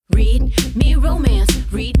Read me romance.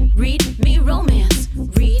 Read me romance.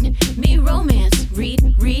 Read me romance.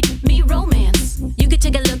 Read me romance. You could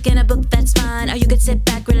take a look in a book, that's fine. Or you could sit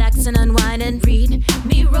back, relax, and unwind and read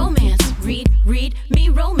me romance. Read me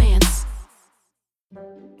romance.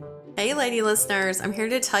 Hey lady listeners, I'm here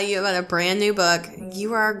to tell you about a brand new book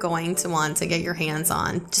you are going to want to get your hands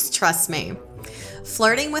on. Just trust me.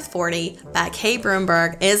 Flirting with 40 by Kay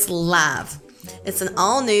Bromberg is live. It's an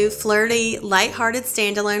all-new, flirty, lighthearted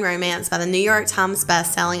standalone romance by the New York Times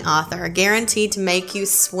bestselling author, guaranteed to make you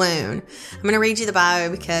swoon. I'm going to read you the bio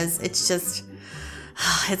because it's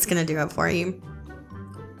going to do it for you.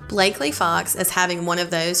 Blakely Fox is having one of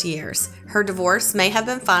those years. Her divorce may have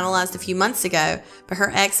been finalized a few months ago, but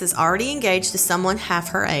her ex is already engaged to someone half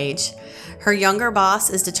her age. Her younger boss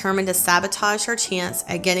is determined to sabotage her chance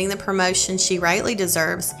at getting the promotion she rightly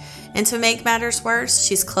deserves, and to make matters worse,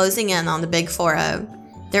 she's closing in on the Big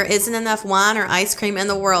 4-0. There isn't enough wine or ice cream in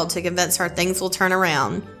the world to convince her things will turn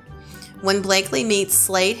around. When Blakely meets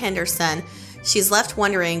Slade Henderson, she's left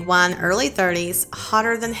wondering why an early 30s,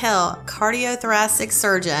 hotter than hell cardiothoracic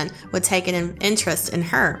surgeon would take an interest in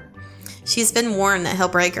her. She's been warned that he'll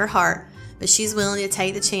break her heart, but she's willing to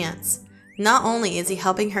take the chance. Not only is he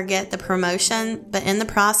helping her get the promotion, but in the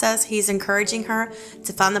process, he's encouraging her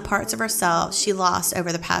to find the parts of herself she lost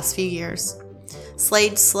over the past few years.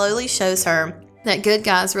 Slade slowly shows her that good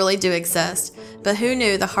guys really do exist, but who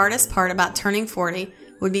knew the hardest part about turning 40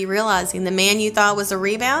 would be realizing the man you thought was a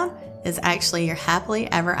rebound is actually your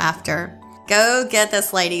happily ever after. Go get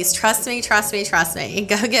this, ladies. Trust me, trust me, trust me.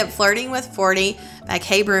 Go get Flirting with 40 by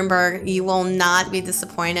Kay Bromberg. You will not be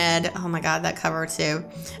disappointed. Oh my God, that cover too.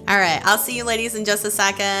 All right, I'll see you ladies in just a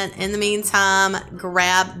second. In the meantime,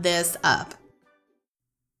 grab this up.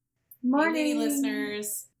 Morning, hey,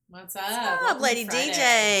 listeners. What's up? What's up, Lady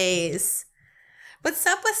DJs? What's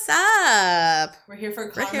up, what's up? We're here for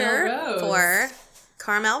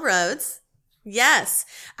Carmel Rhodes. Yes,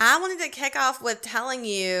 I wanted to kick off with telling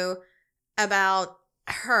you about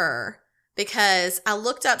her because I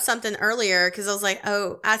looked up something earlier because I was like,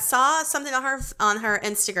 oh, I saw something on her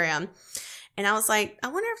Instagram, and I was like, I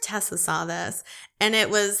wonder if Tessa saw this. And it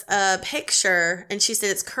was a picture, and she said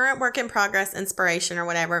it's current work in progress inspiration or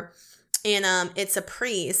whatever. And it's a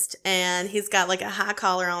priest, and he's got like a high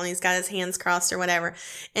collar on. He's got his hands crossed or whatever.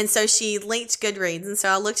 And so she linked Goodreads, and so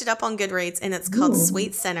I looked it up on Goodreads, and it's called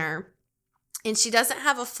Sweet Sinner. And she doesn't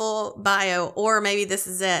have a full bio, or maybe this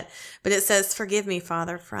is it, but it says, "Forgive me,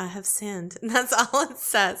 Father, for I have sinned." And that's all it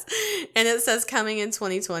says. And it says coming in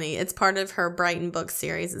 2020. It's part of her Brighton book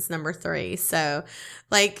series. It's number 3. So,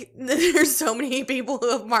 like, there's so many people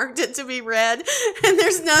who have marked it to be read, and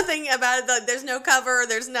there's nothing about it. There's no cover.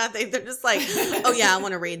 There's nothing. They're just like, oh, yeah, I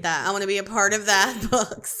want to read that. I want to be a part of that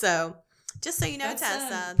book. So, just so you know,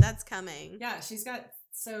 Tessa, that's coming. Yeah, she's got...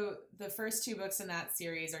 So the first 2 books in that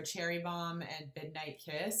series are Cherry Bomb and Midnight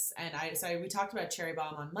Kiss. And we talked about Cherry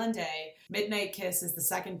Bomb on Monday. Midnight Kiss is the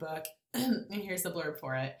second book. And here's the blurb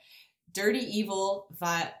for it. Dirty, evil,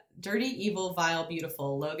 vile,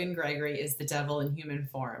 beautiful. Logan Gregory is the devil in human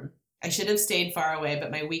form. I should have stayed far away, but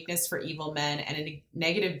my weakness for evil men and a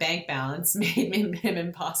negative bank balance made him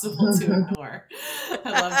impossible to ignore. I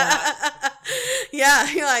love that. Yeah,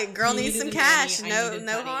 you're like, girl needs some cash.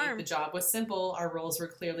 No harm. The job was simple. Our roles were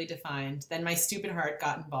clearly defined. Then my stupid heart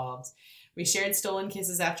got involved. We shared stolen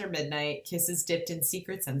kisses after midnight, kisses dipped in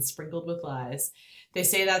secrets and sprinkled with lies. They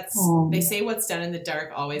say what's done in the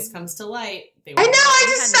dark always comes to light. I know, I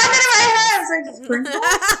just saw that in my head. It's like sprinkled.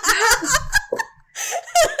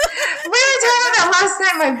 We were talking about last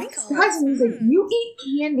night. My husband was like, "You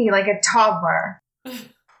eat candy like a toddler."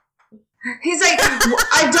 He's like,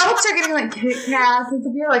 adults are getting like Kit Kats and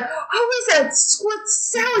stuff. You're like, oh, what is that? What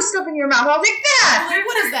sour stuff in your mouth? I was like, that. Like,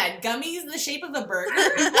 what is that? Gummies in the shape of a burger?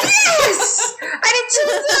 Yes, I need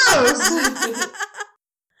 2 of those.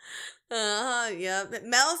 Yeah.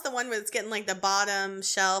 Mel's the one that's getting like the bottom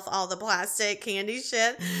shelf, all the plastic candy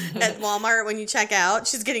shit at Walmart when you check out.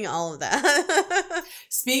 She's getting all of that.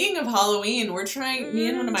 Speaking of Halloween, we're trying, me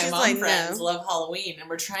and one of my friends love Halloween, and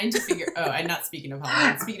we're trying to figure, I'm not speaking of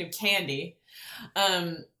Halloween, speaking of candy.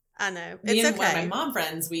 I know. It's me and okay. one of my mom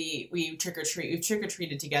friends, we trick-or-treat. We've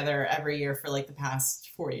trick-or-treated together every year for like the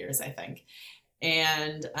past 4 years, I think.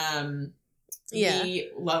 And, we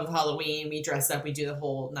love Halloween. We dress up. We do the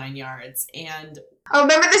whole 9 yards. And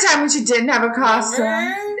remember the time when she didn't have a costume?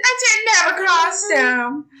 I didn't have a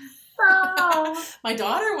costume. Oh. My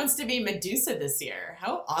daughter wants to be Medusa this year.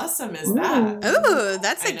 How awesome is that? Ooh,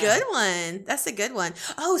 that's I a know. good one. That's a good one.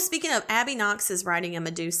 Oh, speaking of, Abby Knox is writing a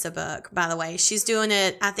Medusa book, by the way. She's doing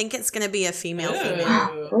it, I think it's going to be a female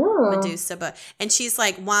Ooh. Ooh. Medusa book. And she's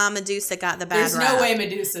like, why Medusa got the bad There's rap. no way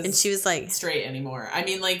Medusa's And she was like, straight anymore. I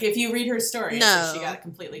mean, like, if you read her story, it's No. like she got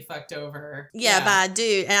completely fucked over. yeah, by a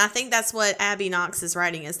dude. And I think that's what Abby Knox is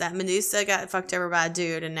writing, is that Medusa got fucked over by a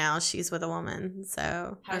dude and now she's with a woman.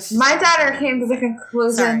 So, My daughter came to the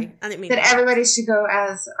conclusion sorry, I didn't mean that everybody should go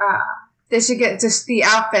as, they should get just the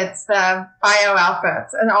outfits, the bio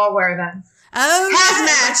outfits, and all wear them. Oh,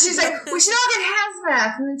 Hazmat. She's like, we should all get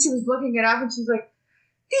hazmat. And then she was looking it up and she's like,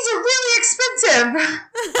 these are really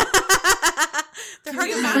expensive. They're Can hard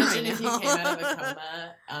you to find imagine right if you now. came out of a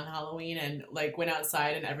coma on Halloween and like went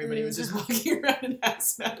outside and everybody was just walking around in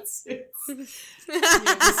hazmat suits? You'd be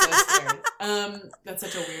so scared. That's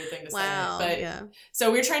such a weird thing to Wow. say. But yeah.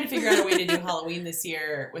 so we're trying to figure out a way to do Halloween this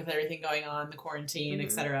year with everything going on, the quarantine, Mhm.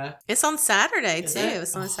 etc. It's on Saturday, Is too. it?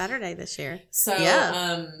 It's on a Saturday this year. So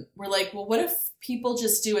Yeah. we're like, well, what if people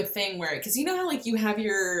just do a thing where, because you know how like you have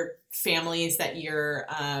your families that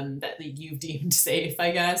you've deemed safe,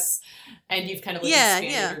 I guess, and you've kind of like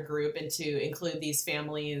expanded your group into include these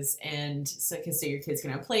families, and so your kids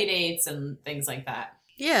can have play dates and things like that.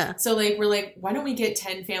 Yeah. So like we're like, why don't we get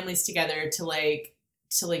 10 families together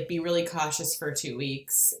to be really cautious for 2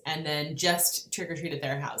 weeks and then just trick or treat at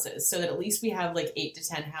their houses, so that at least we have like 8 to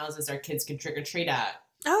 10 houses our kids can trick or treat at.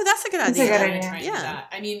 Oh, that's a good That's a idea. good We're idea. trying to do that.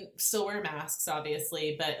 I mean, still wear masks,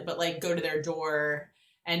 obviously, but like go to their door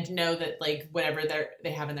and know that like whatever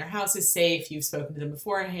they have in their house is safe. You've spoken to them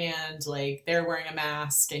beforehand, like they're wearing a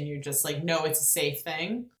mask, and you're just like, no, it's a safe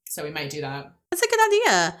thing. So we might do that. That's a good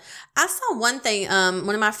idea. I saw one thing.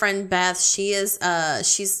 One of my friend Beth, she's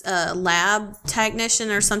a lab technician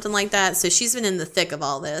or something like that. So she's been in the thick of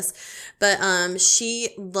all this, but she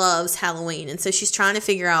loves Halloween, and so she's trying to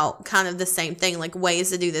figure out kind of the same thing, like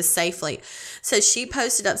ways to do this safely. So she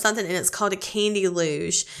posted up something, and it's called a candy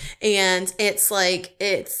luge, and it's like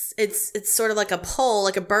it's sort of like a pole,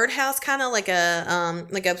 like a birdhouse, kind of like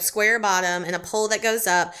a square bottom and a pole that goes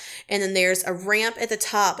up, and then there's a ramp at the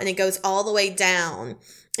top, and it goes all the way down.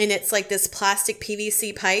 And it's like this plastic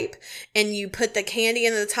PVC pipe, and you put the candy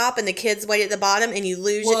in the top, and the kids wait at the bottom, and you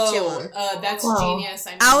luge it to them. That's Whoa. genius.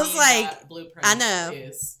 I was need like, that blueprint, I know.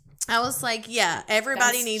 please. I was like, yeah,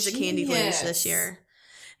 everybody That's needs a candy luge genius. this year.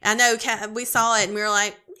 I know, we saw it, and we were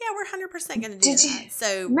like, yeah, we're 100% going to do Did that. you-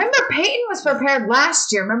 So, Remember, Peyton was prepared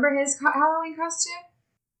last year. Remember his Halloween costume?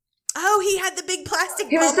 oh, he had the big plastic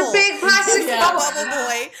He was bubble. the big plastic Yeah. bubble. Bubble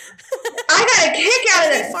boy. I got a kick out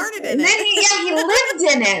of He it. farted in And then it. he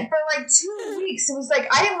lived in it for like 2 weeks. It was like,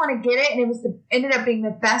 I didn't want to get it, and it was ended up being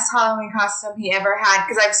the best Halloween costume he ever had,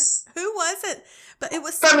 because Who was it? But it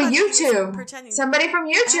was From somebody who was YouTube. pretending. somebody from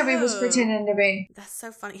YouTube he was Oh. pretending to be. That's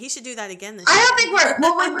so funny. He should do that again this I year. don't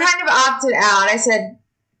think we kind of opted out. I said,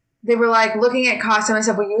 they were like looking at costumes.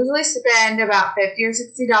 I said, we usually spend about $50 or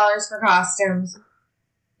 $60 for costumes.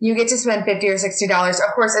 You get to spend $50 or $60.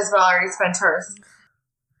 Of course, Isabel already spent hers.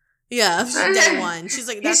 Yeah, day one. She's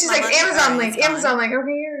like, that's She's my like, money. Amazon Alright, link, it's fine. Amazon link.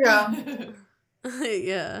 Okay, here you go.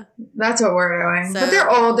 Yeah. That's what we're doing. So, but they're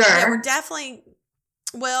older. Yeah, we're definitely.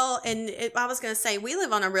 Well, and I was going to say, we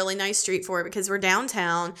live on a really nice street for it because we're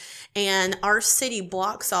downtown, and our city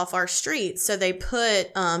blocks off our street. So they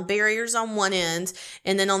put barriers on one end,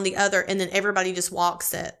 and then on the other, and then everybody just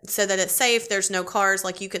walks it so that it's safe. There's no cars.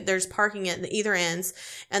 Like there's parking at either ends,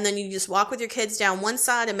 and then you just walk with your kids down one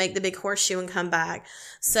side and make the big horseshoe and come back.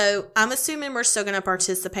 So I'm assuming we're still going to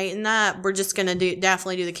participate in that. We're just going to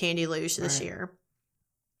definitely do the candy luge this Right. year.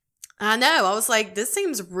 I know. I was like, this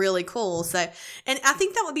seems really cool. So, and I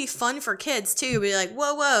think that would be fun for kids too. Be like,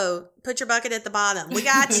 whoa, put your bucket at the bottom. We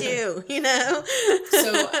got you, you know?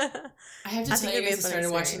 So, I have to I tell think you it'd be guys, a I fun started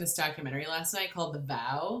watching experience. this documentary last night called The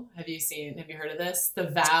Vow. Have you heard of this? The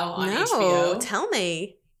Vow on no, HBO. tell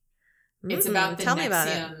me. It's about the tell me about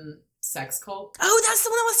it. Nexium sex cult. Oh, that's the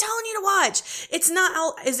one I was telling you to watch. It's not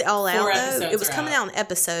all, is it all 4 out though? episodes It was are coming out. out in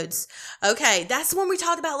episodes. Okay. That's the one we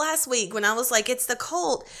talked about last week when I was like, it's the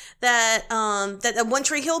cult that the One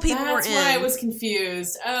Tree Hill people That's were in. why I was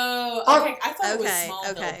confused. Oh, Oh, okay. I thought it was okay,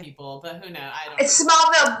 Smallville okay. people, but who knows? I don't It's know.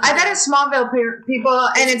 Smallville. I bet it's Smallville people,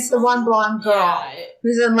 and it's the one blonde girl Yeah,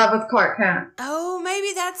 who's in love with Clark Kent. Oh,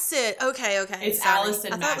 maybe that's it. Okay. It's Sorry.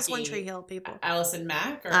 Allison I thought it was One Mackey. Tree Hill people. Allison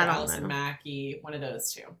Mack or I don't Allison know. Mackey, one of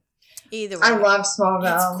those two. Either way. I love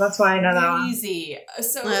Smallville. It's That's why I know that one. Crazy.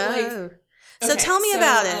 So Oh. So okay, tell me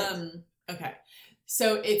about it. Okay.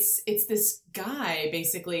 So it's this guy,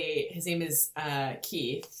 basically, his name is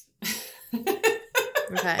Keith.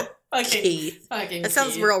 Okay. Fucking Keith. Fucking That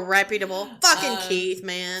sounds Keith. real reputable. Fucking Keith,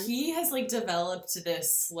 man. He has like developed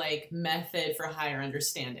this like method for higher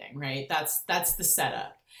understanding, right? That's the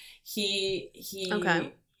setup. He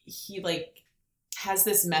like has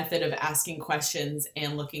this method of asking questions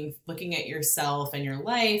and looking at yourself and your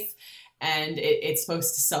life, and it's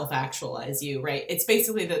supposed to self-actualize you, right? It's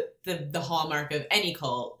basically the hallmark of any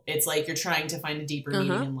cult. It's like you're trying to find a deeper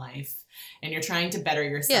meaning in life, and you're trying to better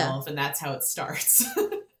yourself, and that's how it starts.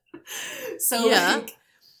 So like,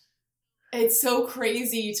 it's so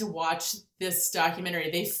crazy to watch this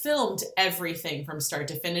documentary. They filmed everything from start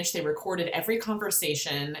to finish. They recorded every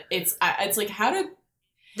conversation. It's like, how did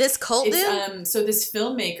this cult did? So this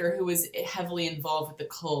filmmaker who was heavily involved with the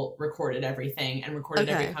cult recorded everything and recorded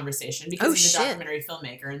every conversation because he's a documentary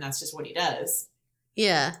filmmaker, and that's just what he does.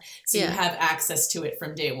 Yeah. So you have access to it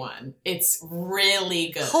from day one. It's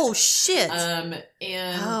really good. Oh shit.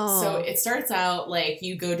 So it starts out like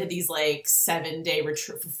you go to these like 5-day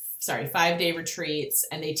retreats,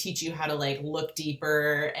 and they teach you how to like look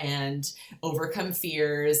deeper and overcome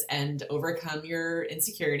fears and overcome your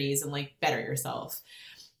insecurities and like better yourself.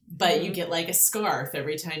 But you get like a scarf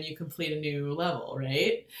every time you complete a new level,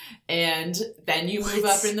 right? And then you move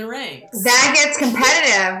up in the ranks. That gets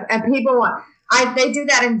competitive, and people want. They do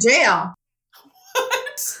that in jail.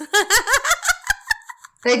 What?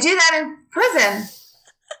 They do that in prison.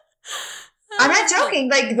 I'm not joking.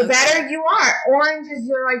 Like, the better you are, orange is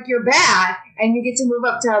you're bad, and you get to move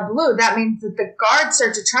up to a blue. That means that the guards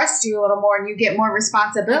start to trust you a little more, and you get more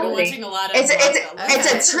responsibility. I've been watching a lot of it's a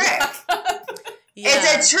trick.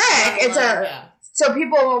 It's a trick. So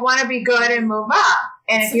people will want to be good and move up.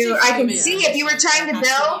 And if you were trying to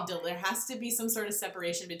build, there has to be some sort of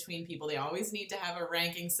separation between people. They always need to have a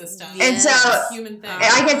ranking system. And so it's a human thing.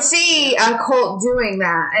 I can see a cult doing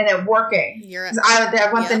that and it working. I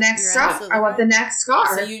want the next scar. I want the next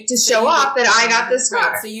scar to show off that I got this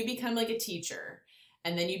scar. Right. So you become like a teacher,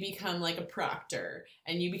 and then you become like a proctor,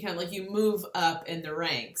 and you become like, you move up in the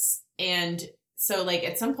ranks. And so like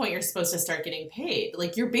at some point you're supposed to start getting paid.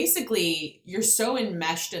 Like you're so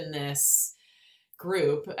enmeshed in this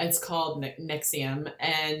group. It's called NXIVM,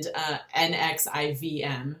 and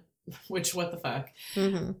NXIVM, which what the fuck?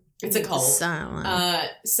 Mm-hmm. It's a cult.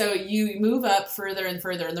 So you move up further and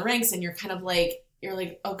further in the ranks, and you're kind of like,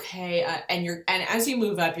 okay, and as you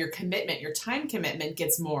move up, your time commitment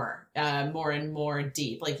gets more and more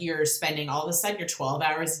deep. Like you're spending all of a sudden you're 12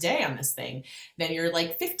 hours a day on this thing, then you're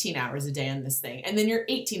like 15 hours a day on this thing, and then you're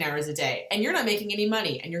 18 hours a day, and you're not making any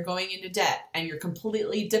money, and you're going into debt, and you're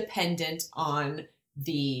completely dependent on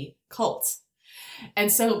the cult. And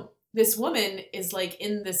so this woman is like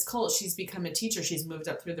in this cult. She's become a teacher. She's moved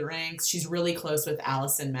up through the ranks. She's really close with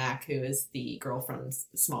Allison Mack, who is the girl from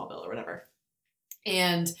Smallville or whatever.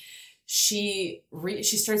 And she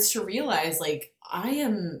starts to realize, like, I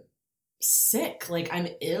am sick. Like, I'm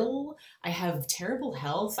ill. I have terrible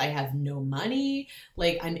health. I have no money.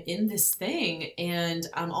 Like, I'm in this thing. And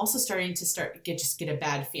I'm also starting to get a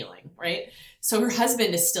bad feeling, right? So her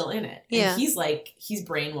husband is still in it. And he's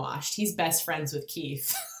brainwashed. He's best friends with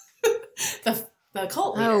Keith, the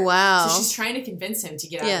cult leader. Oh, wow. So she's trying to convince him to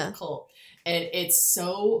get out of the cult. And it's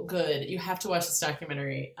so good. You have to watch this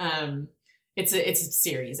documentary. It's a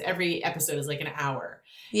series. Every episode is like an hour.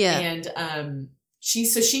 Yeah. And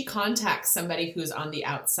she contacts somebody who's on the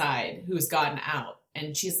outside, who's gotten out,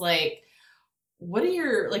 and she's like, why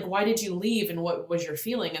did you leave, and what was your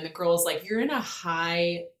feeling? And the girl's like, you're in a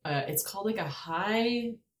high, it's called like a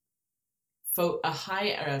high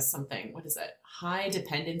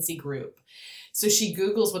dependency group. So she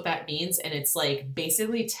Googles what that means, and it's like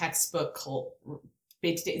basically textbook cult.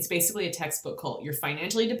 It's basically a textbook cult. You're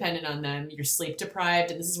financially dependent on them. You're sleep deprived,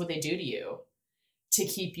 and this is what they do to you to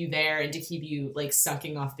keep you there and to keep you like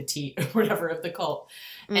sucking off the teat or whatever of the cult.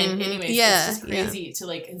 And anyways, it's just crazy to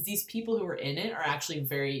like, because these people who were in it are actually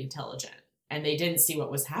very intelligent, and they didn't see what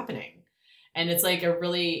was happening. And it's like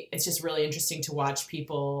it's just really interesting to watch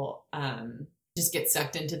people just get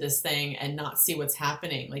sucked into this thing and not see what's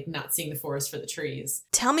happening, like not seeing the forest for the trees.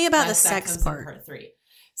 Tell me about the sex part. Part 3.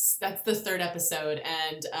 That's the third episode.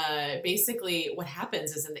 And basically what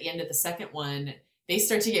happens is, at the end of the second one, they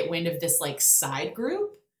start to get wind of this like side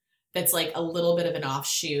group that's like a little bit of an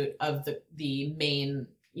offshoot of the main,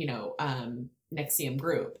 NXIVM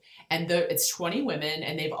group. And it's 20 women,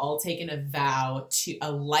 and they've all taken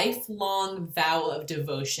a lifelong vow of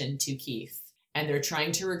devotion to Keith. And they're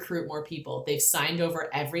trying to recruit more people. They've signed over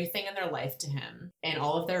everything in their life to him and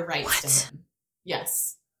all of their rights to him.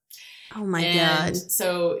 Yes. Oh my God.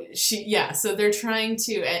 So so they're trying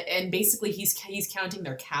to, and basically he's counting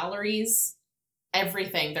their calories,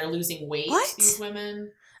 everything. They're losing weight, these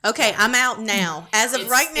women. Okay, I'm out now. As of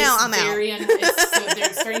right now, I'm out. So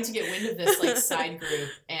they're starting to get wind of this like side group,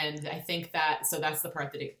 and I think that's the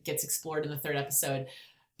part that it gets explored in the third episode.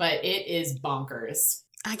 But it is bonkers.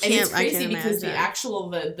 I can't. And it's crazy I can't because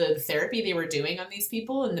imagine. the therapy they were doing on these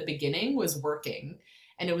people in the beginning was working,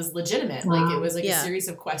 and it was legitimate. Wow. Like it was like Yeah. a series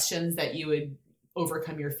of questions that you would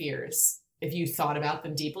overcome your fears if you thought about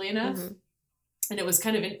them deeply enough. Mhm. And it was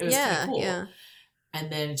kind of kind of cool. Yeah.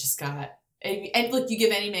 And then it just got. And look, you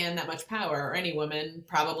give any man that much power, or any woman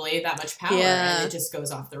probably that much power, Yeah. and it just goes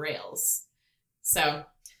off the rails. So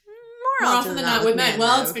More often than not with men.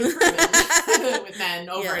 Well, it's though. been proven with men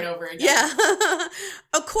over Yeah. and over again. Yeah.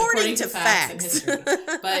 According to facts and facts.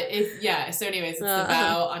 history. But so anyways, it's The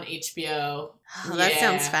Vow on HBO. Oh, that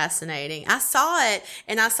sounds Yeah. fascinating. I saw it,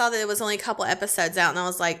 and I saw that it was only a couple episodes out, and I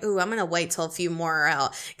was like, "Ooh, I'm gonna wait till a few more are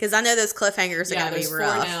out because I know those cliffhangers are Yeah, gonna be there's 4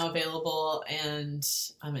 rough." now available, and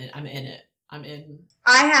I'm in it. I'm in.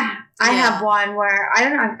 I Yeah. have one where I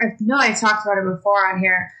don't know. I know I talked about it before on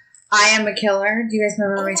here. I Am a Killer. Do you guys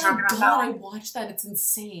remember me talking about that God, I one? watched that. It's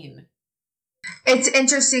insane. It's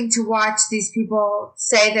interesting to watch these people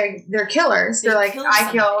say they're killers. They're like, killed I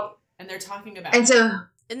somebody, killed. and they're talking about And it. so,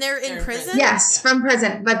 And they're in prison. yes, Yeah. from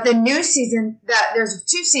prison. But the new season, there's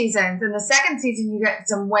 2 seasons. In the second season, you get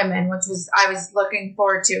some women, which I was looking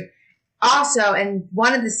forward to. Also, in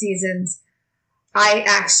one of the seasons, I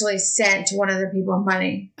actually sent one of the people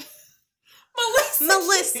money.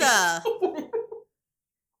 Melissa.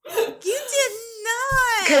 You did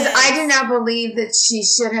not. Because I do not believe that she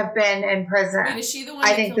should have been in prison. Wait, is she the one I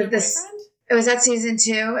that think killed that her this- boyfriend? It was that season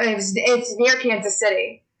 2. It's near Kansas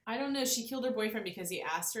City. I don't know. She killed her boyfriend because he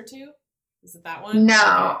asked her to. Is it that one?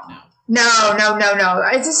 No. Okay, no. No.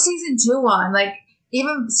 It's a season 2 one. Like,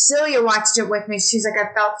 even Celia watched it with me. She's like,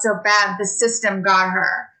 I felt so bad. The system got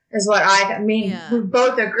her, is what I mean. Yeah. We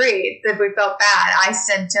both agreed that we felt bad. I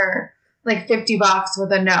sent her like $50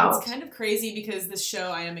 with a note. It's kind of crazy because this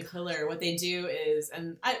show, I Am a Killer, what they do is,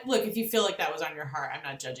 and look, if you feel like that was on your heart, I'm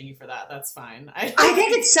not judging you for that. That's fine. I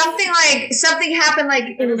think it's something happened. Like,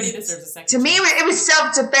 it everybody was, deserves a second. to me, chance. it was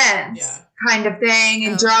self-defense Yeah. kind of thing,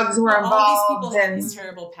 and Oh. drugs were Well, all these involved. people have And these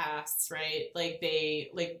terrible pasts, right?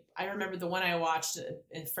 I remember the one I watched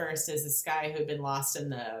at first is this guy who had been lost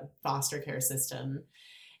in the foster care system,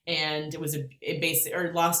 and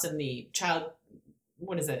lost in the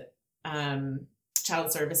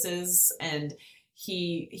child services, and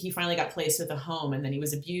he finally got placed with a home, and then he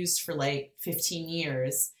was abused for like 15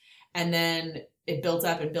 years, and then it built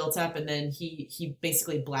up, and then he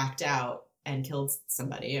basically blacked out and killed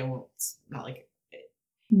somebody. It's not like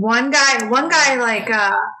one guy, like,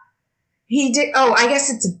 he did. Oh, I guess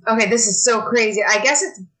it's okay. This is so crazy. I guess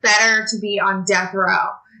it's better to be on death row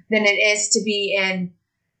than it is to be in.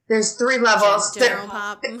 There's 3 levels. General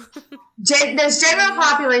pop. There's general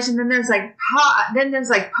population. Then there's like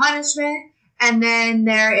punishment, and then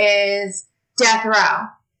there is death row.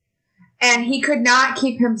 And he could not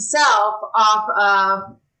keep himself off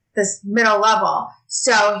of this middle level,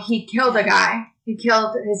 so he killed a guy. He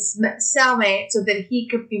killed his cellmate so that he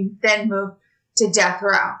could be then moved to death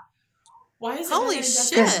row. why is it Holy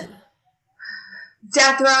better than shit.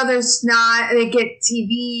 Death row, they get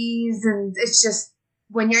TVs, and it's just,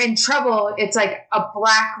 when you're in trouble, it's like a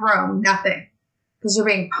black room, nothing, because you're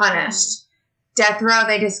being punished. Death row,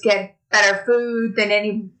 they just get better food than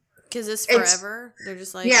any. Because it's forever. They're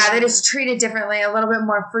just like, Yeah, they're just treated differently, a little bit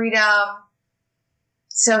more freedom.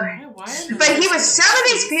 So, Yeah, why are but he was some of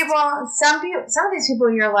these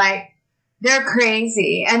people, you're like, they're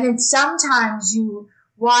crazy, and then sometimes you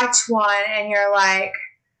watch one and you're like,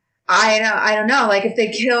 I don't know, like if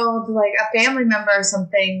they killed like a family member or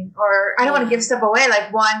something, or I don't want to give stuff away,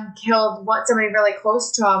 like one killed somebody really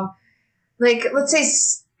close to him. Like, let's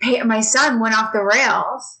say my son went off the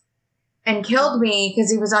rails and killed me because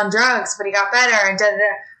he was on drugs, but he got better, and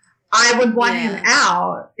I would want him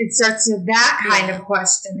out. It starts with that kind of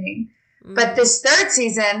questioning. Mhm. But this third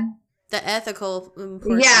season, the ethical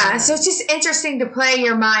portion. yeah, so it's just interesting to play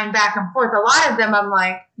your mind back and forth. A lot of them I'm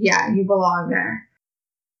like, yeah, you belong there.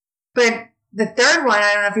 But the third one,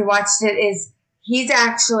 I don't know if you watched it, is he's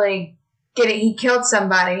actually he killed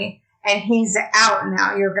somebody, and he's out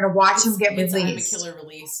now. You're going to watch him get it's released. I'm a Killer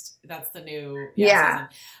released. That's the new Yeah.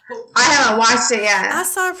 season. I haven't watched it yet. I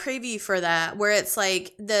saw a preview for that where it's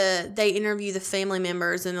like they interview the family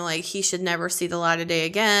members, and they're like, he should never see the light of day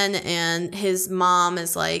again, and his mom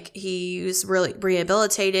is like, he was really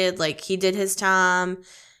rehabilitated, like he did his time,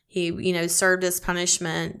 he served his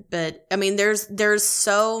punishment. But I mean, there's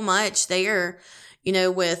so much there,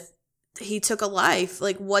 with he took a life.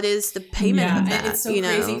 Like, what is the payment of that? And it's so you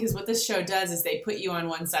crazy know? because what this show does is they put you on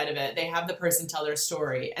one side of it. They have the person tell their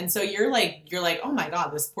story, and so you're like, oh my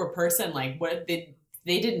god, this poor person. Like, what they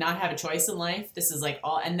did not have a choice in life. This is like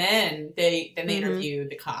all, and then they interview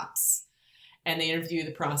the cops, and they interview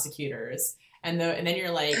the prosecutors. And then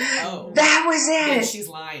you're like, oh, that was it. She's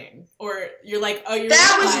lying, or you're like, oh, you're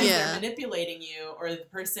lying. They're manipulating you, or the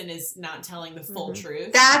person is not telling the full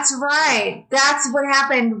truth. That's right. That's what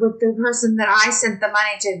happened with the person that I sent the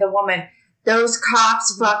money to. The woman, those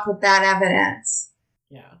cops fucked with that evidence.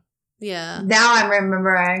 Yeah. Now I'm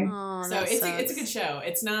remembering. Oh, so it's a good show.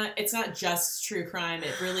 It's not just true crime.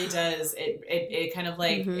 It really does. It kind of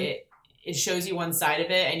like it shows you one side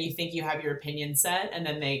of it and you think you have your opinion set, and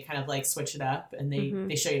then they kind of like switch it up and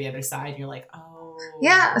they show you the other side and you're like, oh.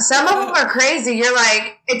 Yeah, some of them are crazy. You're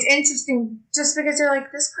like, it's interesting just because you're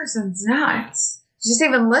like, this person's nuts. Just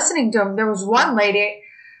even listening to them. There was one lady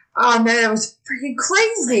on there that was freaking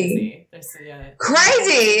crazy.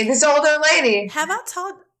 Crazy. This older lady. Have I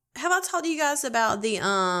told you guys about the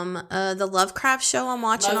Lovecraft show I'm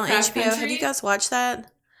watching Lovecraft on HBO? Country? Have you guys watched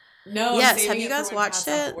that? No. Yes. Have you guys watched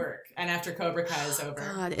it? Work and after Cobra Kai is over.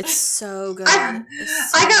 God, it's so good.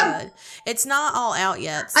 It's so good. It's not all out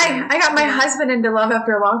yet. So. I got my husband into Love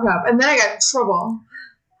After Lockup, and then I got in trouble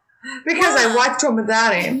because I watched him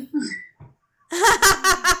without him.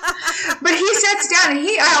 But he sits down, and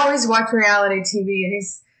I always watch reality TV, and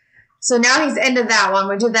so now he's into that one.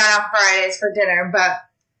 We do that on Fridays for dinner, but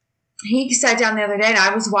he sat down the other day, and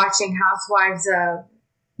I was watching Housewives of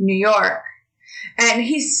New York. And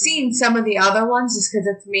he's seen some of the other ones just because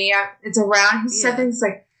it's me. It's around. He said things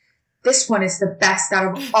like, this one is the best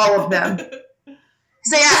out of all of them.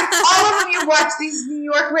 So yeah, all of them you watch, these New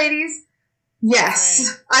York ladies?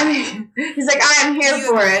 Yes. Right. I mean, he's like, I am here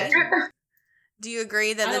for it. Do you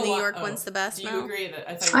agree that the New York one's the best, Do you Mel? agree that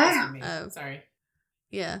I thought you were asking me? Oh. Sorry.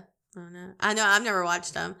 Yeah. Oh, no. I know. I've never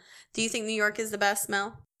watched them. Do you think New York is the best,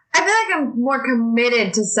 Mel? I feel like I'm more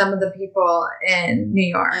committed to some of the people in New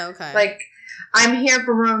York. Oh, okay. Like, I'm here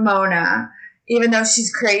for Ramona. Even though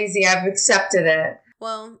she's crazy, I've accepted it.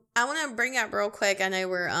 Well, I want to bring up real quick. I know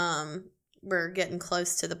we're getting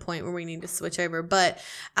close to the point where we need to switch over, but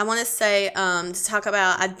I want to say to talk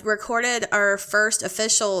about, I recorded our first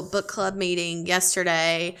official book club meeting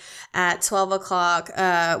yesterday at 12 o'clock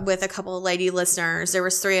with a couple of lady listeners. There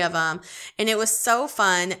was 3 of them, and it was so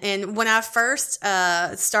fun. And when I first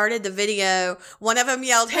started the video, one of them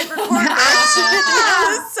yelled, "Hit record, bitch."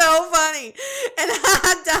 It was so funny, and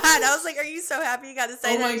I died. I was like, "Are you so happy you got to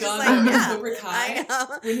say that?" Oh my god! Like, yeah, Cobra Kai,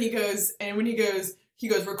 when he goes,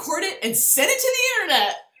 record it and send it to the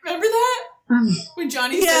internet. Remember that? When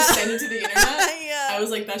Johnny says send it to the internet? I was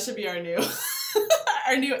like, that should be our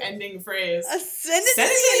new ending phrase. Send it to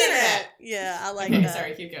the internet. Yeah, I like that.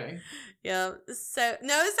 Sorry, keep going. Yeah. So,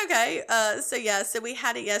 no, it's okay. So we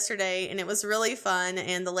had it yesterday and it was really fun.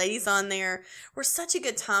 And the ladies on there were such a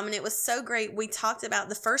good time. And it was so great. We talked about,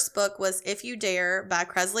 the first book was If You Dare by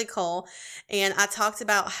Kresley Cole. And I talked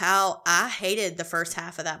about how I hated the first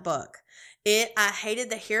half of that book. I hated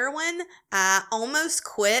the heroine. I almost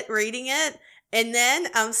quit reading it. And then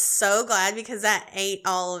I'm so glad because I ate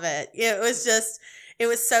all of it. It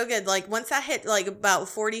was so good. Like once I hit like about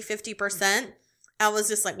 40-50%, I was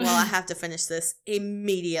just like, well, I have to finish this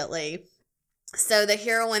immediately. So the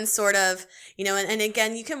heroine sort of, and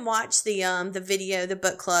again, you can watch the video, the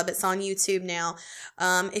book club. It's on YouTube now.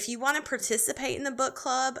 If you want to participate in the book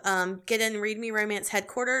club, get in Read Me Romance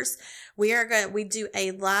headquarters. We do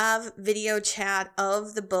a live video chat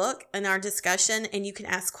of the book and our discussion, and you can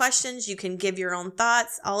ask questions. You can give your own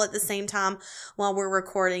thoughts all at the same time while we're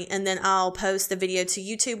recording. And then I'll post the video to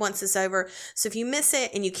YouTube once it's over. So if you miss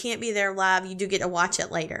it and you can't be there live, you do get to watch it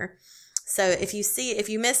later. So if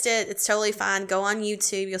you missed it, it's totally fine. Go on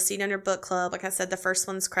YouTube. You'll see it under book club. Like I said, the first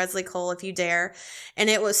one's Kresley Cole, If You Dare. And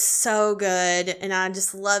it was so good. And I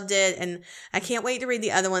just loved it. And I can't wait to read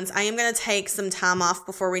the other ones. I am going to take some time off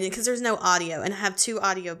before reading because there's no audio. And I have 2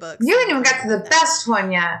 audiobooks. You haven't even got to the best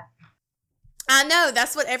one yet. I know.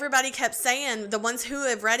 That's what everybody kept saying. The ones who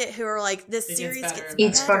have read it who are like, this series gets better.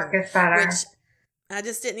 Each book gets better. Which I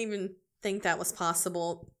just didn't even think that was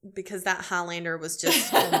possible because that Highlander was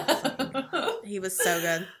just he was so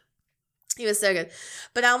good. He was so good.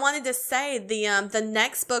 But I wanted to say the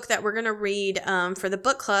next book that we're going to read for the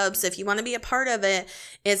book club, so if you want to be a part of it,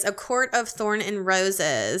 is A Court of Thorn and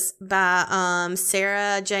Roses by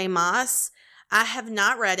Sarah J. Maas. I have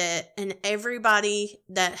not read it, and everybody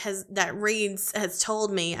that reads has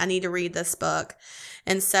told me I need to read this book.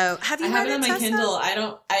 And so, have you read it? I have it on my Kindle.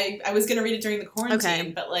 I was gonna read it during the quarantine,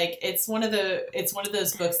 okay. but like it's one of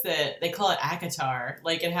those books that they call it ACOTAR.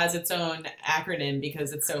 Like it has its own acronym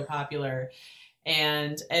because it's so popular,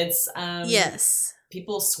 and it's yes,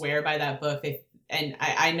 people swear by that book. And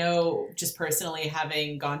I know just personally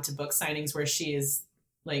having gone to book signings where she's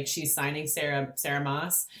signing Sarah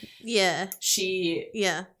Maas. Yeah.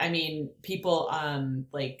 I mean, people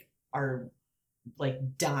are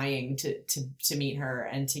like dying to meet her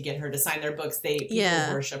and to get her to sign their books.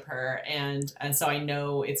 People worship her, and so I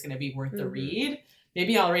know it's going to be worth the read.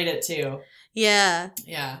 Maybe I'll read it too. Yeah.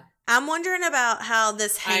 Yeah. I'm wondering about how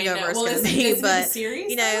this hangover is going to be, but it a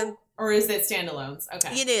series, or is it standalones?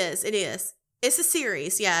 Okay. It is. It's a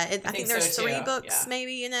series, yeah. I think there's so 3 books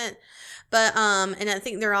maybe in it. But, and I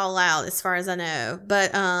think they're all out as far as I know.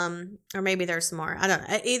 But, or maybe there's some more. I don't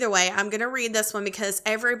know. Either way, I'm going to read this one because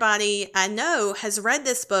everybody I know has read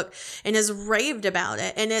this book and has raved about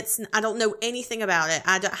it. And I don't know anything about it.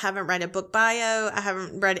 I haven't read a book bio. I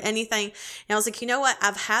haven't read anything. And I was like, you know what?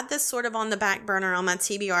 I've had this sort of on the back burner on my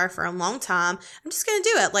TBR for a long time. I'm just going to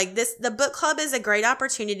do it. Like the book club is a great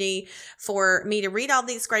opportunity for me to read all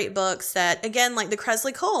these great books that, again, like the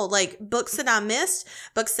Kresley Cole, like books that I missed,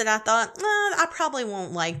 books that I thought, I probably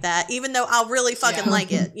won't like that, even though I'll really fucking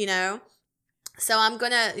like it, you know? So I'm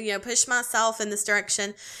going to, push myself in this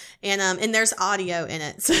direction, and there's audio in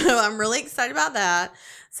it. So I'm really excited about that.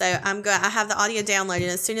 So I have the audio downloaded.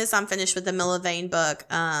 As soon as I'm finished with the Milla Vane book,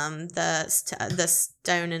 the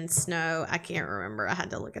Stone and Snow, I can't remember. I had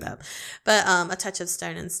to look it up. But A Touch of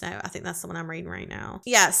Stone and Snow, I think that's the one I'm reading right now.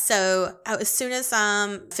 Yeah, so as soon as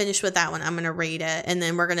I'm finished with that one, I'm going to read it, and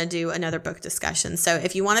then we're going to do another book discussion. So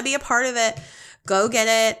if you want to be a part of it, go get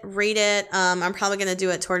it, read it. I'm probably going to do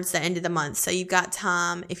it towards the end of the month. So you've got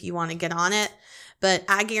time if you want to get on it. But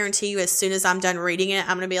I guarantee you, as soon as I'm done reading it,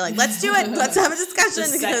 I'm going to be like, let's do it. Let's have a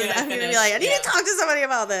discussion. Because I'm going to be like, I need to talk to somebody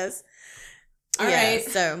about this. All right.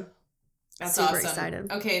 So that's super awesome.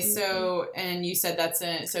 Excited. Okay. So, and you said that's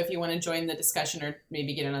it. So if you want to join the discussion or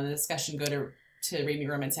maybe get in on the discussion, go to Read Me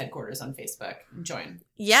Romance headquarters on Facebook. Join.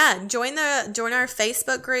 Yeah, join our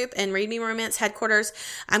Facebook group and Read Me Romance headquarters.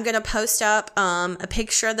 I'm going to post up a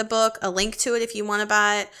picture of the book, a link to it if you want to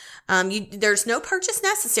buy it. There's no purchase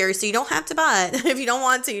necessary, so you don't have to buy it if you don't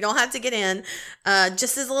want to. You don't have to get in.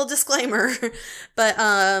 Just as a little disclaimer. But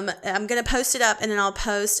I'm going to post it up, and then I'll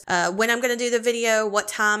post when I'm going to do the video, what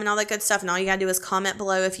time, and all that good stuff. And all you got to do is comment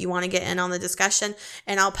below if you want to get in on the discussion,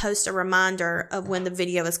 and I'll post a reminder of when the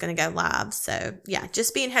video is going to go live. So yeah,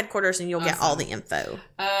 just be in headquarters and you'll get all the info.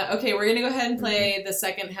 Okay, we're going to go ahead and play the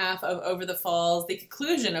second half of Over the Falls, the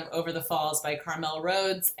conclusion of Over the Falls by Carmel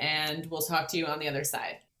Rhodes, and we'll talk to you on the other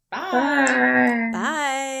side. Bye. Bye.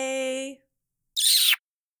 Bye.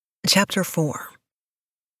 Chapter 4.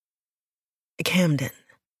 Camden.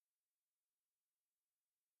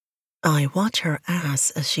 I watch her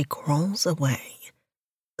ass as she crawls away.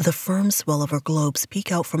 The firm swell of her globes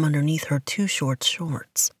peek out from underneath her too short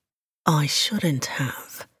shorts. I shouldn't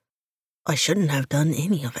have done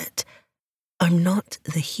any of it. I'm not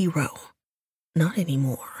the hero. Not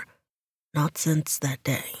anymore. Not since that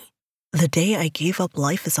day. The day I gave up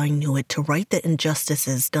life as I knew it to right the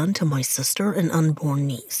injustices done to my sister and unborn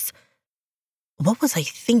niece. What was I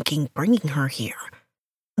thinking bringing her here?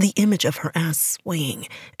 The image of her ass swaying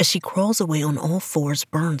as she crawls away on all fours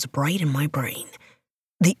burns bright in my brain.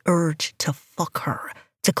 The urge to fuck her,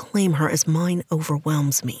 to claim her as mine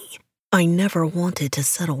overwhelms me. I never wanted to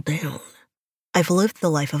settle down. I've lived the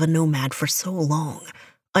life of a nomad for so long.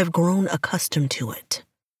 I've grown accustomed to it.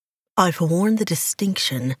 I've worn the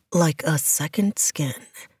distinction like a second skin.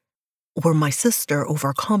 Where my sister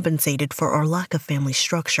overcompensated for our lack of family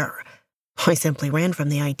structure, I simply ran from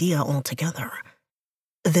the idea altogether.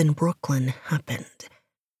 Then Brooklyn happened.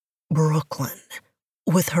 Brooklyn,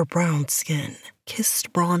 with her brown skin,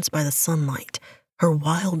 kissed bronze by the sunlight, her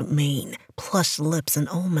wild mane, plush lips, and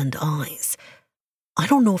almond eyes. I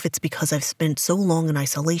don't know if it's because I've spent so long in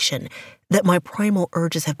isolation that my primal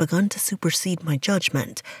urges have begun to supersede my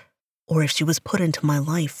judgment, or if she was put into my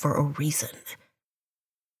life for a reason.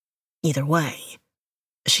 Either way,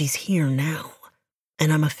 she's here now,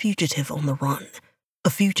 and I'm a fugitive on the run, a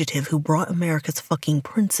fugitive who brought America's fucking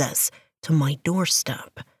princess to my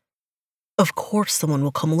doorstep. Of course someone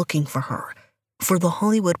will come looking for her, for the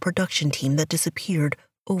Hollywood production team that disappeared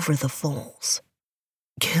over the falls.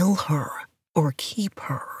 Kill her or keep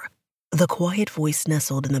her. The quiet voice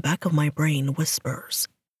nestled in the back of my brain whispers.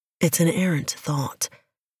 It's an errant thought,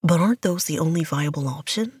 but aren't those the only viable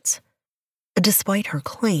options? Despite her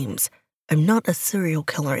claims, I'm not a serial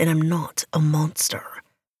killer and I'm not a monster.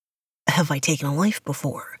 Have I taken a life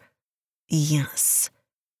before? Yes.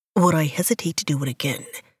 Would I hesitate to do it again?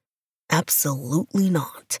 Absolutely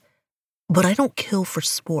not. But I don't kill for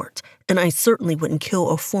sport, and I certainly wouldn't kill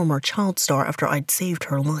a former child star after I'd saved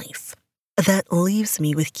her life. That leaves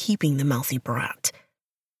me with keeping the mouthy brat,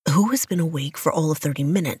 who has been awake for all of 30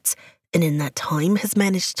 minutes, and in that time has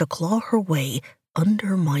managed to claw her way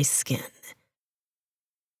under my skin.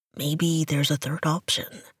 Maybe there's a third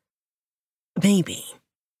option. Maybe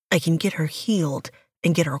I can get her healed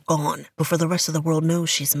and get her gone before the rest of the world knows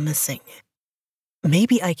she's missing.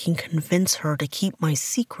 Maybe I can convince her to keep my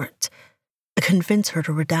secret, convince her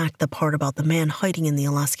to redact the part about the man hiding in the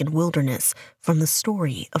Alaskan wilderness from the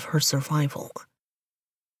story of her survival.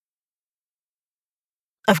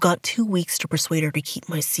 I've got 2 weeks to persuade her to keep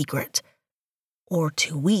my secret, or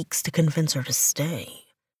 2 weeks to convince her to stay.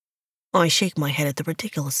 I shake my head at the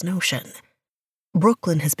ridiculous notion.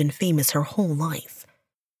 Brooklyn has been famous her whole life.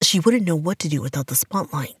 She wouldn't know what to do without the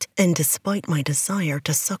spotlight, and despite my desire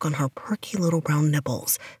to suck on her perky little brown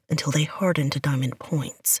nipples until they hardened to diamond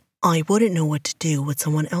points, I wouldn't know what to do with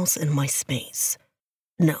someone else in my space.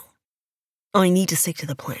 No. I need to stick to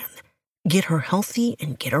the plan. Get her healthy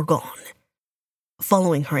and get her gone.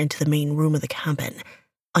 Following her into the main room of the cabin,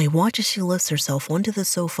 I watch as she lifts herself onto the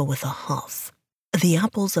sofa with a huff. The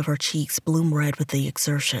apples of her cheeks bloom red with the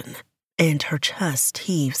exertion, and her chest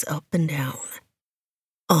heaves up and down.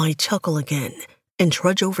 I chuckle again and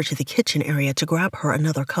trudge over to the kitchen area to grab her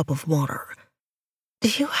another cup of water. "Do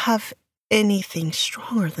you have anything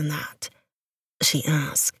stronger than that?" she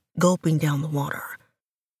asks, gulping down the water.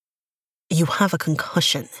 "You have a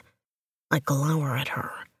concussion." I glower at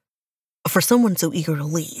her. For someone so eager to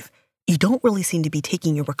leave, you don't really seem to be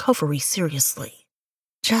taking your recovery seriously.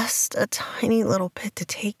 "Just a tiny little bit to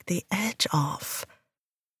take the edge off."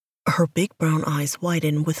 Her big brown eyes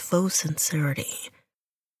widen with faux sincerity.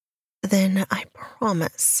 "Then I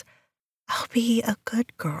promise I'll be a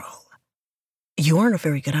good girl." You aren't a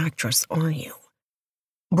very good actress, are you?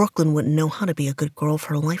 Brooklyn wouldn't know how to be a good girl if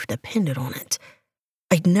her life depended on it.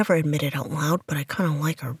 I'd never admit it out loud, but I kind of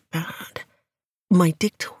like her bad. My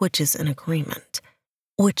dick twitches in agreement,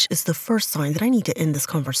 which is the first sign that I need to end this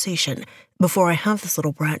conversation before I have this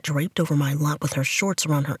little brat draped over my lap with her shorts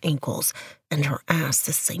around her ankles and her ass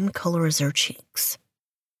the same color as her cheeks.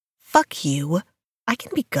 "Fuck you. I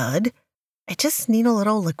can be good. I just need a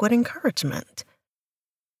little liquid encouragement."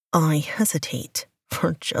 I hesitate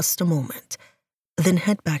for just a moment, then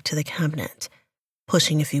head back to the cabinet.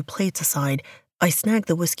 Pushing a few plates aside, I snag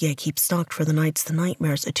the whiskey I keep stocked for the nights the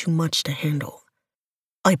nightmares are too much to handle.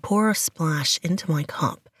 I pour a splash into my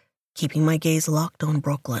cup, keeping my gaze locked on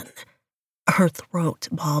Brooklyn. Her throat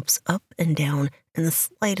bobs up and down, and the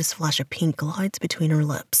slightest flash of pink glides between her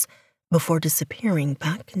lips before disappearing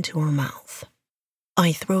back into her mouth.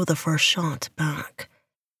 I throw the first shot back,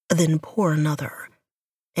 then pour another,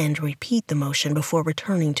 and repeat the motion before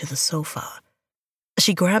returning to the sofa.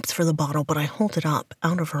 She grabs for the bottle, but I hold it up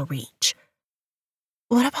out of her reach.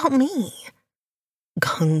 "What about me?"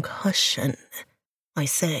 "Concussion," I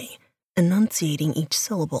say, enunciating each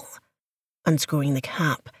syllable. Unscrewing the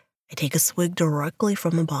cap, I take a swig directly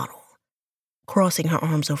from the bottle. Crossing her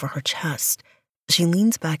arms over her chest, she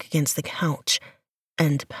leans back against the couch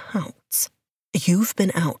and pouts. "You've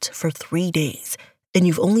been out for 3 days, and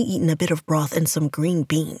you've only eaten a bit of broth and some green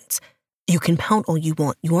beans. You can pout all you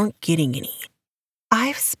want, you aren't getting any."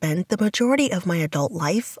 "I've spent the majority of my adult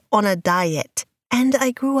life on a diet, and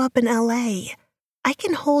I grew up in LA. I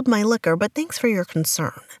can hold my liquor, but thanks for your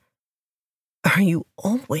concern." "Are you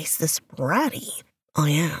always this bratty?"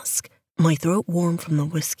 I ask, my throat warm from the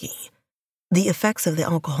whiskey. The effects of the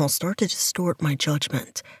alcohol start to distort my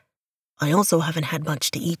judgment. I also haven't had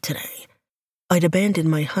much to eat today. I'd abandoned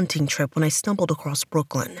my hunting trip when I stumbled across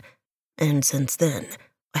Brooklyn, and since then,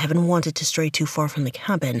 I haven't wanted to stray too far from the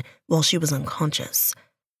cabin while she was unconscious.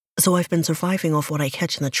 So I've been surviving off what I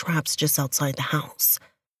catch in the traps just outside the house.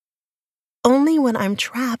 "Only when I'm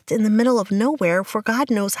trapped in the middle of nowhere for God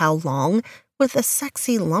knows how long with a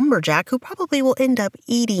sexy lumberjack who probably will end up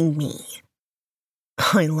eating me."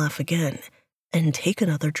 I laugh again and take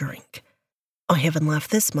another drink. I haven't laughed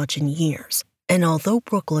this much in years, and although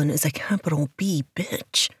Brooklyn is a capital B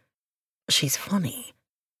bitch, she's funny.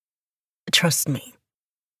 Trust me,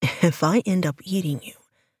 if I end up eating you,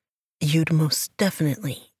 you'd most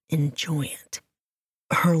definitely enjoy it.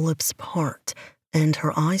 Her lips part, and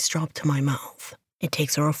her eyes drop to my mouth. It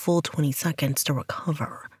takes her a full 20 seconds to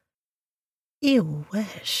recover. "You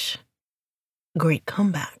wish." "Great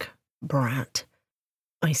comeback, brat,"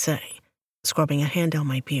 I say, scrubbing a hand down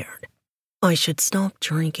my beard. I should stop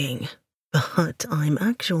drinking, but I'm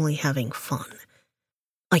actually having fun.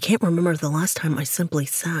 I can't remember the last time I simply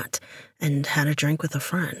sat and had a drink with a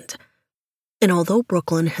friend. And although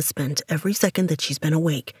Brooklyn has spent every second that she's been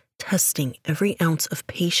awake testing every ounce of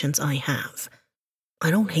patience I have,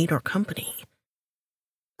 I don't hate our company.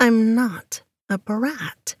 I'm not a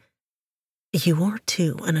brat. You are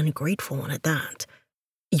too, an ungrateful one at that.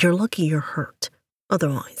 You're lucky you're hurt.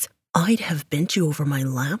 Otherwise, I'd have bent you over my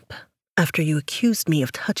lap after you accused me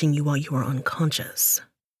of touching you while you were unconscious.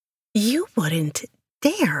 You wouldn't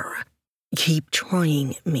dare. Keep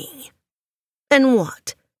trying me. And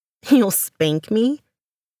what? You'll spank me?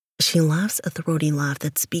 She laughs a throaty laugh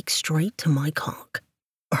that speaks straight to my cock.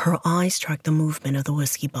 Her eyes track the movement of the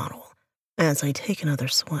whiskey bottle as I take another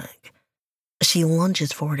swig. She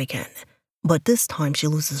lunges forward again, but this time she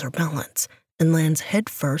loses her balance and lands head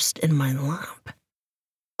first in my lap.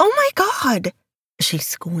 Oh my God, she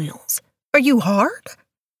squeals. Are you hard?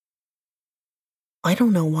 I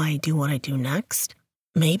don't know why I do what I do next.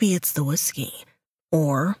 Maybe it's the whiskey,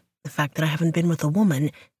 or the fact that I haven't been with a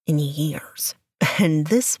woman in years. And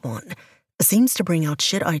this one seems to bring out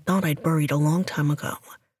shit I thought I'd buried a long time ago.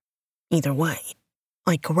 Either way,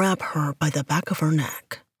 I grab her by the back of her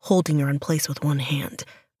neck, holding her in place with one hand,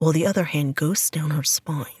 while the other hand goes down her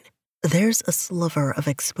spine. There's a sliver of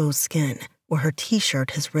exposed skin where her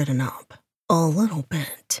t-shirt has ridden up. A little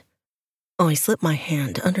bit. I slip my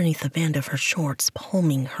hand underneath the band of her shorts,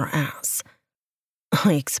 palming her ass.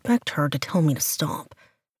 I expect her to tell me to stop,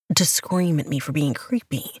 to scream at me for being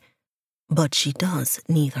creepy, but she does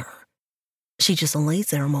neither. She just lays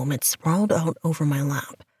there a moment, sprawled out over my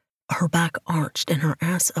lap, her back arched and her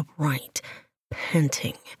ass upright,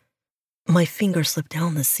 panting. My fingers slip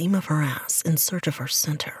down the seam of her ass in search of her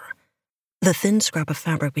center. The thin scrap of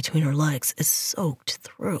fabric between her legs is soaked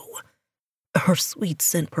through. Her sweet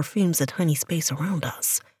scent perfumes the tiny space around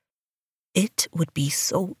us. It would be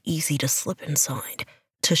so easy to slip inside,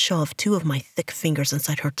 to shove two of my thick fingers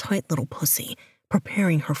inside her tight little pussy,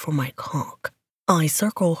 preparing her for my cock. I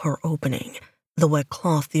circle her opening, the wet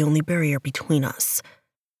cloth the only barrier between us.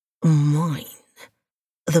 Mine.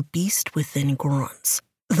 The beast within grunts,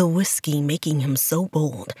 the whiskey making him so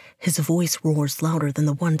bold, his voice roars louder than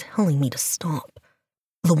the one telling me to stop,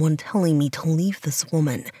 the one telling me to leave this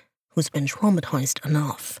woman who's been traumatized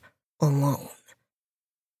enough alone.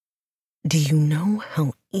 Do you know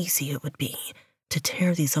how easy it would be to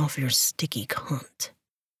tear these off your sticky cunt?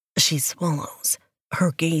 She swallows,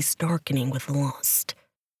 her gaze darkening with lust.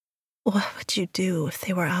 What would you do if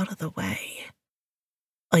they were out of the way?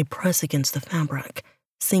 I press against the fabric,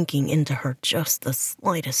 sinking into her just the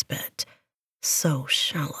slightest bit. So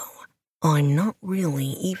shallow. I'm not really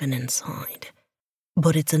even inside.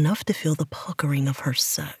 But it's enough to feel the puckering of her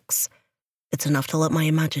sex. It's enough to let my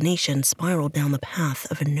imagination spiral down the path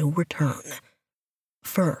of a no return.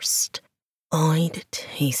 First, I'd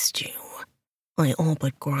taste you. I all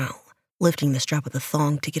but growl, lifting the strap of the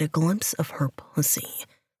thong to get a glimpse of her pussy.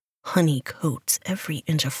 Honey coats every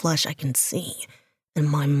inch of flesh I can see, and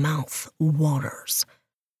my mouth waters.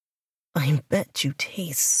 I bet you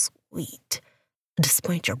taste sweet,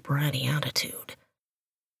 despite your bratty attitude.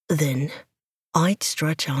 Then, I'd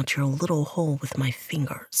stretch out your little hole with my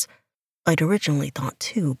fingers. I'd originally thought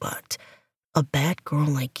 2, but a bad girl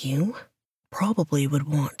like you probably would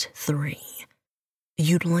want 3.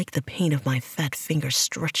 You'd like the pain of my fat fingers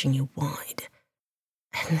stretching you wide.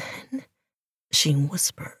 And then, she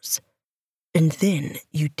whispers, and then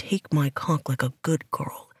you'd take my cock like a good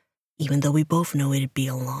girl, even though we both know it'd be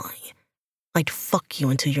a lie. I'd fuck you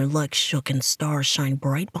until your legs shook and stars shine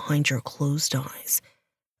bright behind your closed eyes.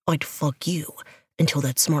 I'd fuck you until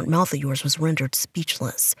that smart mouth of yours was rendered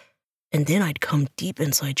speechless, and then I'd come deep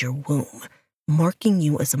inside your womb, marking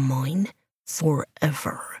you as mine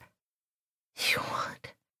forever. You would.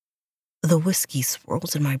 The whiskey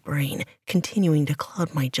swirls in my brain, continuing to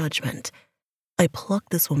cloud my judgment. I plucked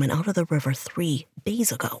this woman out of the river 3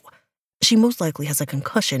 days ago. She most likely has a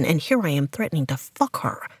concussion, and here I am threatening to fuck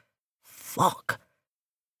her. Fuck.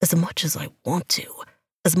 As much as I want to,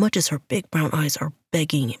 as much as her big brown eyes are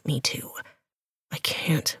begging me to, I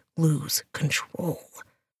can't lose control.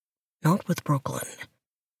 Not with Brooklyn.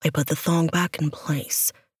 I put the thong back in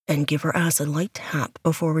place and give her ass a light tap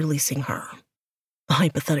before releasing her.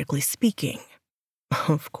 Hypothetically speaking,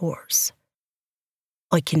 of course.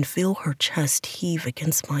 I can feel her chest heave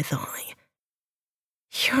against my thigh.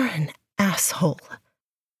 You're an asshole,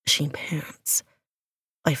 she pants.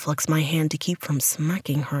 I flex my hand to keep from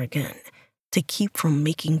smacking her again, to keep from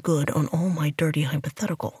making good on all my dirty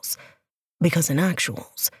hypotheticals, because in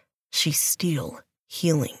actuals, she's still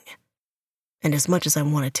healing. And as much as I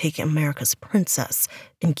want to take America's princess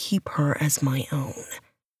and keep her as my own,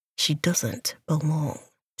 she doesn't belong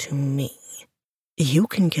to me. You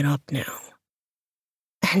can get up now.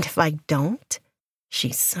 And if I don't, she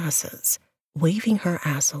sasses, waving her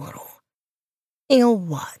ass a little. You'll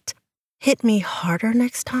what? Hit me harder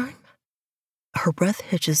next time? Her breath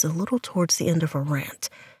hitches a little towards the end of her rant,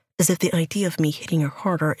 as if the idea of me hitting her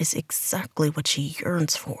harder is exactly what she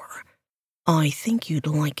yearns for. I think you'd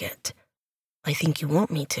like it. I think you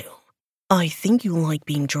want me to. I think you like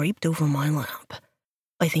being draped over my lap.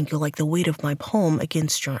 I think you like the weight of my palm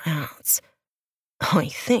against your ass. I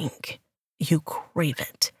think you crave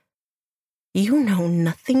it. You know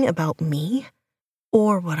nothing about me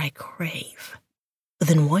or what I crave.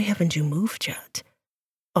 Then why haven't you moved yet?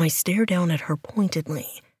 I stare down at her pointedly,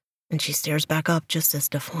 and she stares back up just as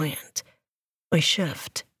defiant. I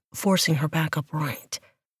shift, forcing her back upright.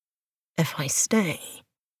 If I stay,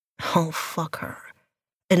 I'll fuck her.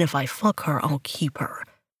 And if I fuck her, I'll keep her.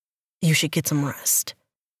 You should get some rest.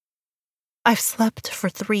 I've slept for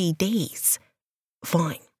 3 days.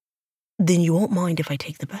 Fine. Then you won't mind if I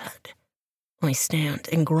take the bed. I stand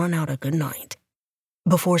and grunt out a good night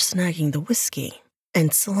before snagging the whiskey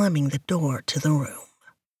and slamming the door to the room.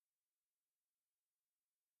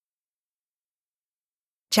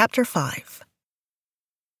 Chapter 5.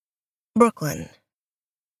 Brooklyn.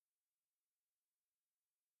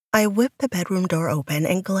 I whip the bedroom door open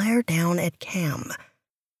and glare down at Cam.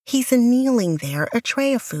 He's kneeling there, a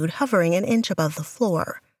tray of food hovering an inch above the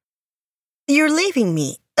floor. You're leaving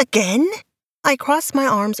me again? I cross my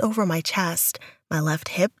arms over my chest. My left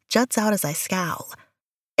hip juts out as I scowl.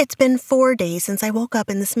 It's been 4 days since I woke up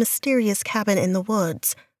in this mysterious cabin in the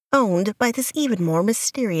woods, owned by this even more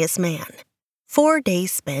mysterious man. 4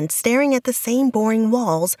 days spent staring at the same boring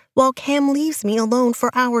walls while Cam leaves me alone for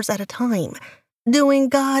hours at a time, doing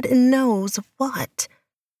God knows what.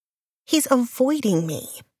 He's avoiding me.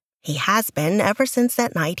 He has been ever since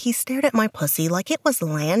that night he stared at my pussy like it was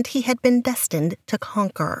land he had been destined to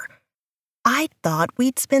conquer. I thought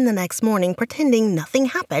we'd spend the next morning pretending nothing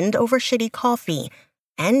happened over shitty coffee,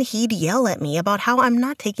 and he'd yell at me about how I'm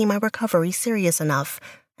not taking my recovery serious enough,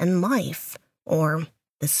 and life, or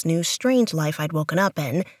this new strange life I'd woken up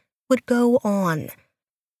in, would go on.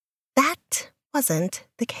 That wasn't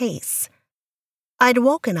the case. I'd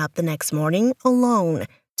woken up the next morning alone,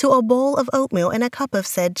 to a bowl of oatmeal and a cup of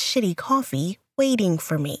said shitty coffee waiting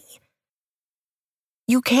for me.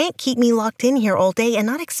 You can't keep me locked in here all day and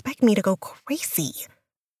not expect me to go crazy.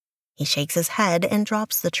 He shakes his head and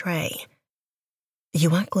drops the tray.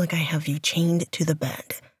 You act like I have you chained to the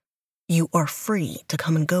bed. You are free to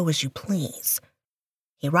come and go as you please.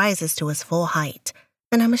 He rises to his full height,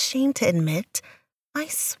 and I'm ashamed to admit I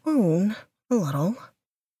swoon a little.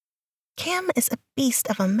 Cam is a beast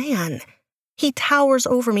of a man. He towers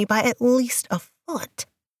over me by at least a foot.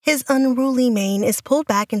 His unruly mane is pulled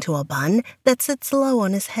back into a bun that sits low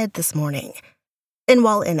on his head this morning. And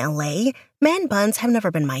while in LA, man buns have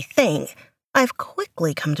never been my thing, I've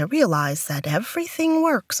quickly come to realize that everything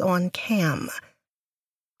works on Cam.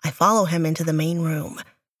 I follow him into the main room.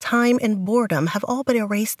 Time and boredom have all but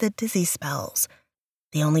erased the dizzy spells.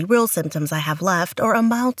 The only real symptoms I have left are a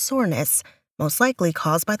mild soreness, most likely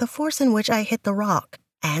caused by the force in which I hit the rock,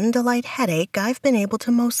 and a light headache I've been able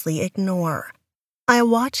to mostly ignore. I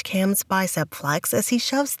watch Cam's bicep flex as he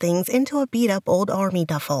shoves things into a beat-up old army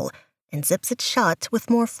duffel and zips it shut with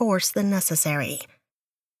more force than necessary.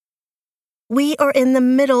 We are in the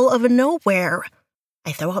middle of nowhere.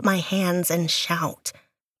 I throw up my hands and shout.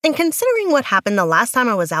 And considering what happened the last time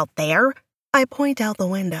I was out there, I point out the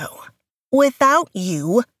window. Without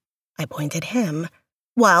you, I point at him,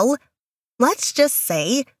 well, let's just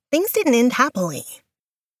say things didn't end happily.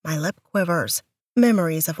 My lip quivers.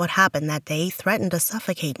 Memories of what happened that day threaten to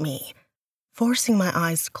suffocate me. Forcing my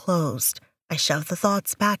eyes closed, I shove the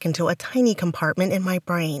thoughts back into a tiny compartment in my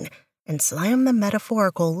brain and slam the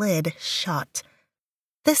metaphorical lid shut.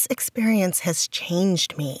 This experience has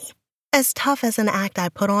changed me. As tough as an act I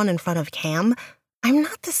put on in front of Cam, I'm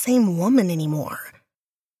not the same woman anymore.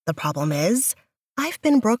 The problem is, I've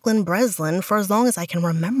been Brooklyn Breslin for as long as I can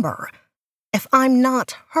remember. If I'm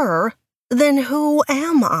not her, then who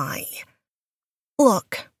am I?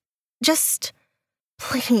 Look, just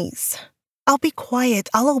please. I'll be quiet,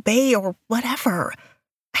 I'll obey, or whatever.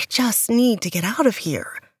 I just need to get out of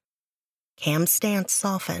here. Cam's stance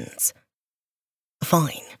softens.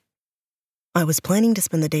 Fine. I was planning to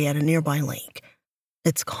spend the day at a nearby lake.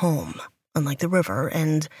 It's calm, unlike the river,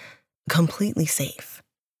 and completely safe.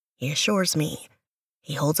 He assures me.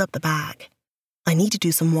 He holds up the bag. I need to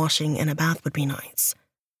do some washing and a bath would be nice.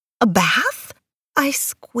 A bath? I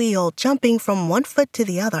squeal, jumping from one foot to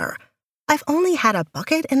the other. I've only had a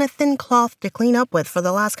bucket and a thin cloth to clean up with for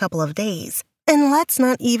the last couple of days. And let's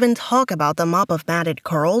not even talk about the mop of matted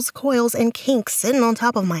curls, coils, and kinks sitting on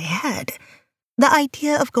top of my head. The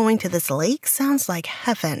idea of going to this lake sounds like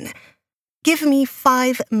heaven. Give me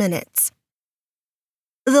 5 minutes.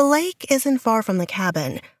 The lake isn't far from the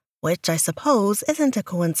cabin, which I suppose isn't a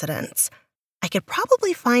coincidence. I could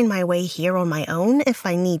probably find my way here on my own if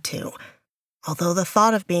I need to, although the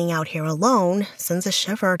thought of being out here alone sends a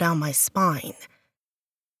shiver down my spine.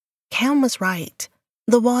 Cam was right.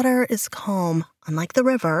 The water is calm, unlike the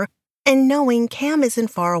river, and knowing Cam isn't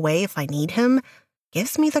far away if I need him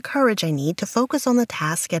gives me the courage I need to focus on the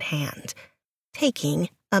task at hand, taking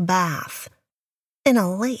a bath in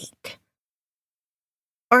a lake.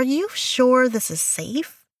 Are you sure this is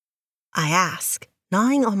safe? I ask,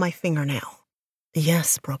 gnawing on my fingernail.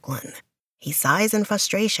 Yes, Brooklyn. He sighs in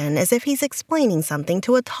frustration as if he's explaining something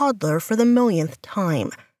to a toddler for the millionth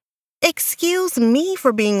time. Excuse me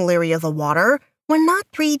for being leery of the water, when not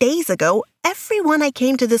 3 days ago, everyone I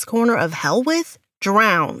came to this corner of hell with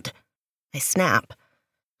drowned. I snap.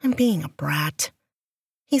 I'm being a brat.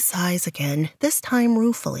 He sighs again, this time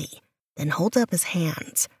ruefully, then holds up his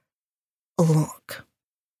hands. Look,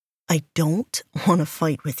 I don't want to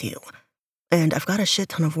fight with you, and I've got a shit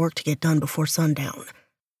ton of work to get done before sundown.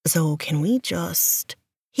 So can we just...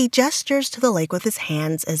 He gestures to the lake with his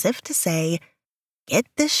hands as if to say, get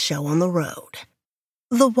this show on the road.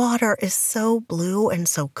 The water is so blue and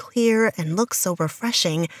so clear and looks so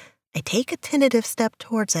refreshing, I take a tentative step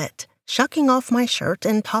towards it, shucking off my shirt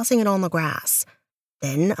and tossing it on the grass.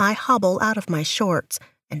 Then I hobble out of my shorts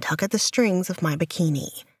and tug at the strings of my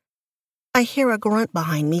bikini. I hear a grunt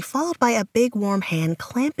behind me, followed by a big warm hand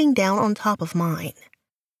clamping down on top of mine.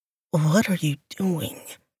 What are you doing?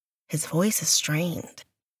 His voice is strained.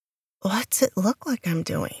 What's it look like I'm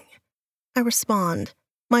doing? I respond,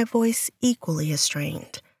 my voice equally as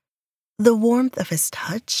strained. The warmth of his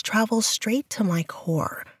touch travels straight to my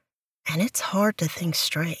core, and it's hard to think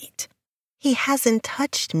straight. He hasn't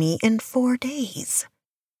touched me in 4 days.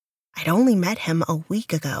 I'd only met him a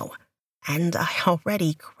week ago, and I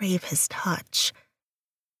already crave his touch.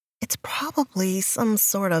 It's probably some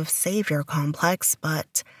sort of savior complex,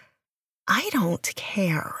 but I don't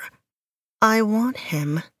care. I want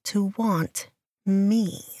him to want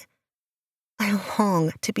me. I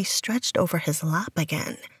long to be stretched over his lap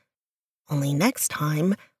again. Only next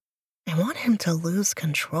time, I want him to lose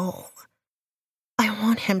control. I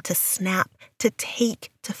want him to snap, to take,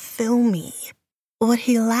 to fill me. What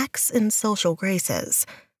he lacks in social graces,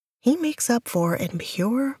 he makes up for in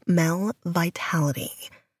pure male vitality.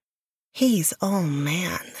 He's all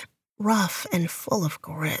man, rough and full of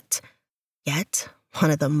grit, yet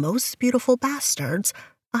one of the most beautiful bastards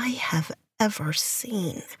I have ever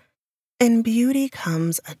seen. And beauty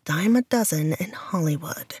comes a dime a dozen in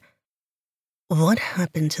Hollywood. What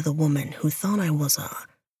happened to the woman who thought I was a...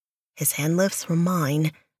 His hand lifts from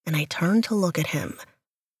mine, and I turn to look at him.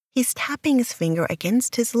 He's tapping his finger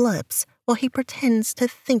against his lips while he pretends to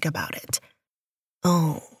think about it.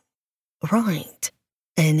 Oh, right.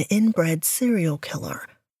 An inbred serial killer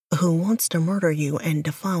who wants to murder you and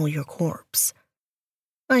defile your corpse.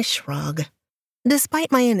 I shrug. Despite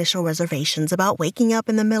my initial reservations about waking up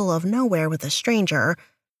in the middle of nowhere with a stranger,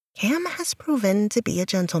 Cam has proven to be a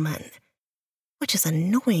gentleman, which is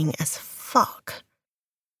annoying as fuck.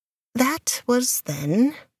 That was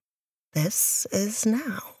then. This is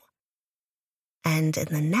now. And in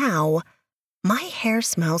the now, my hair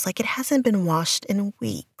smells like it hasn't been washed in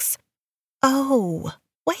weeks. Oh,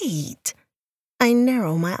 wait. I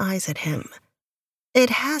narrow my eyes at him. It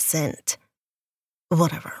hasn't.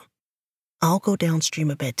 Whatever. I'll go downstream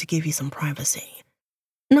a bit to give you some privacy.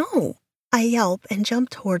 No, I yelp and jump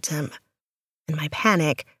towards him. In my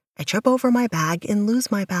panic, I trip over my bag and lose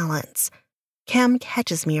my balance. Cam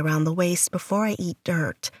catches me around the waist before I eat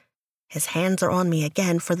dirt. His hands are on me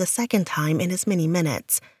again for the second time in as many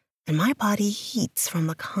minutes, and my body heats from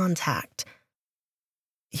the contact.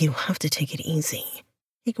 You have to take it easy,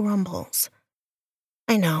 he grumbles.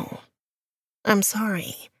 I know. I'm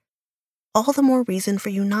sorry. All the more reason for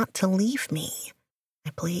you not to leave me,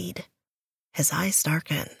 I plead. His eyes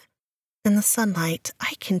darken. In the sunlight,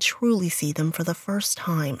 I can truly see them for the first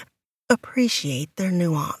time, appreciate their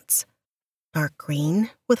nuance. Dark green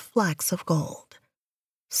with flecks of gold.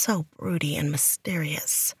 So broody and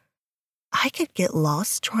mysterious. I could get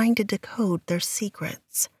lost trying to decode their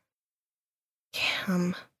secrets.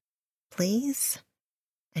 Cam, please?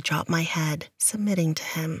 I drop my head, submitting to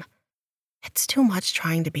him. It's too much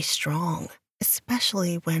trying to be strong,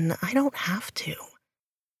 especially when I don't have to.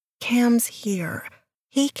 Cam's here.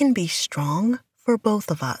 He can be strong for both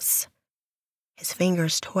of us. His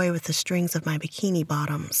fingers toy with the strings of my bikini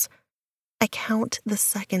bottoms. I count the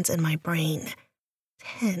seconds in my brain.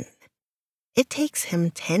 10. It takes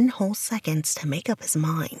him 10 whole seconds to make up his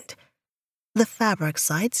mind. The fabric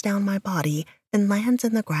slides down my body and lands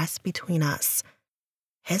in the grass between us.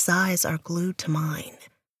 His eyes are glued to mine.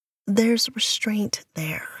 There's restraint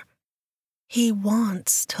there. He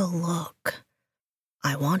wants to look.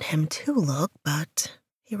 I want him to look, but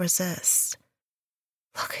he resists.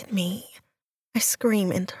 Look at me. I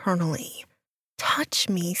scream internally. Touch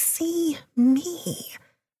me, see me.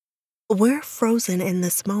 We're frozen in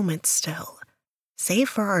this moment still, save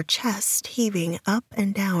for our chest heaving up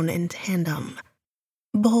and down in tandem.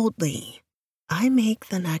 Boldly, I make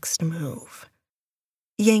the next move.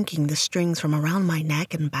 Yanking the strings from around my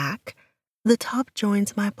neck and back, the top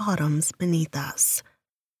joins my bottoms beneath us.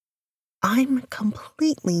 I'm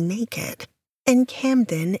completely naked, and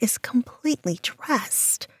Camden is completely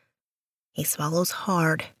dressed. He swallows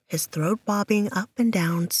hard, his throat bobbing up and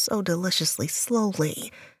down so deliciously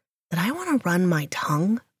slowly that I want to run my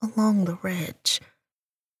tongue along the ridge.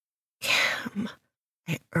 Cam,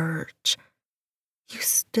 I urge, you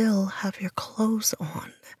still have your clothes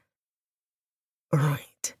on.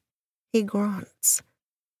 Right, he grunts.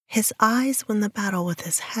 His eyes win the battle with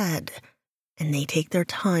his head, and they take their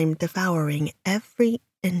time devouring every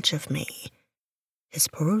inch of me. His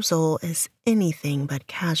perusal is anything but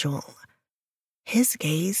casual. His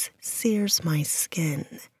gaze sears my skin,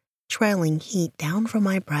 trailing heat down from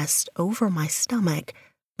my breast over my stomach,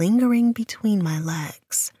 lingering between my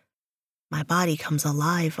legs. My body comes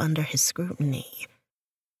alive under his scrutiny.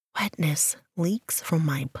 Wetness leaks from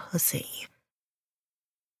my pussy.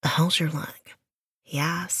 How's your leg? He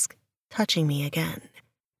asks, touching me again.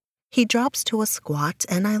 He drops to a squat,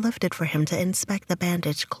 and I lift it for him to inspect the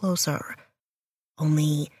bandage closer.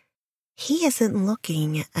 Only, he isn't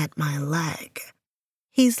looking at my leg.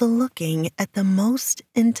 He's looking at the most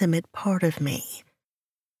intimate part of me.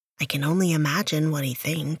 I can only imagine what he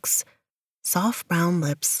thinks. Soft brown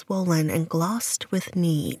lips swollen and glossed with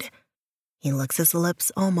need. He licks his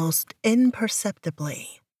lips almost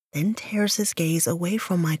imperceptibly, then tears his gaze away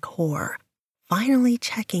from my core, finally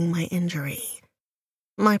checking my injury.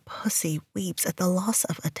 My pussy weeps at the loss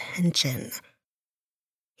of attention.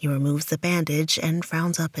 He removes the bandage and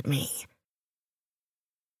frowns up at me.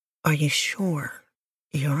 Are you sure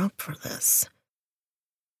you're up for this?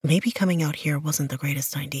 Maybe coming out here wasn't the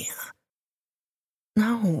greatest idea.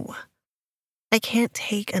 No, I can't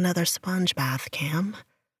take another sponge bath, Cam.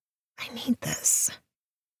 I need this.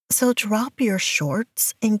 So drop your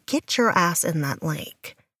shorts and get your ass in that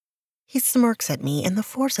lake. He smirks at me, and the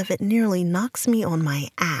force of it nearly knocks me on my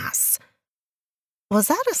ass. Was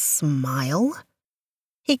that a smile?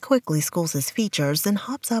 He quickly schools his features, then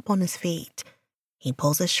hops up on his feet. He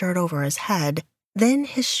pulls his shirt over his head, then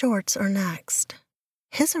his shorts are next.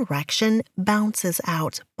 His erection bounces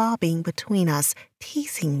out, bobbing between us,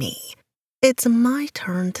 teasing me. It's my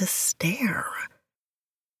turn to stare.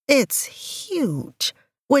 It's huge,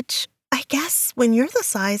 which I guess when you're the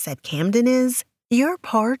size that Camden is, your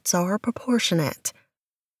parts are proportionate.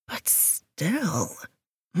 But still,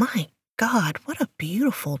 my God, what a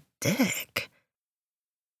beautiful dick.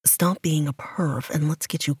 Stop being a perv and let's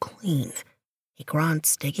get you clean. He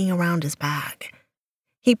grunts, digging around his bag.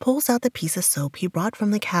 He pulls out the piece of soap he brought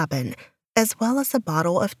from the cabin, as well as a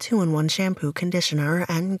bottle of 2-in-1 shampoo conditioner,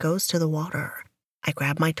 and goes to the water. I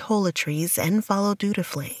grab my toiletries and follow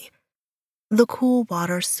dutifully. The cool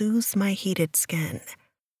water soothes my heated skin.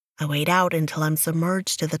 I wade out until I'm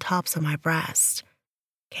submerged to the tops of my breasts.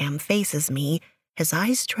 Cam faces me, his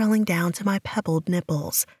eyes trailing down to my pebbled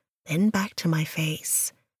nipples, then back to my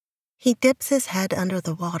face. He dips his head under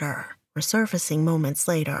the water, resurfacing moments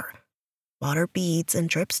later. Water beads and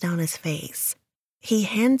drips down his face. He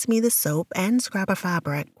hands me the soap and scrap of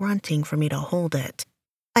fabric, grunting for me to hold it.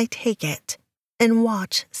 I take it and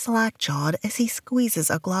watch slack-jawed as he squeezes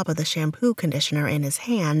a glob of the shampoo conditioner in his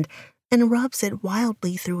hand and rubs it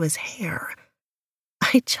wildly through his hair.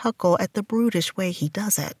 I chuckle at the brutish way he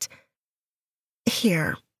does it.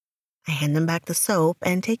 Here, I hand him back the soap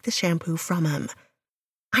and take the shampoo from him.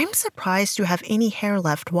 I'm surprised you have any hair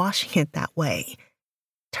left washing it that way.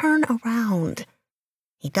 Turn around.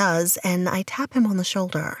 He does, and I tap him on the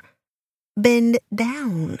shoulder. Bend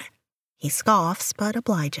down. He scoffs, but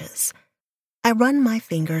obliges. I run my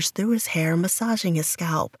fingers through his hair, massaging his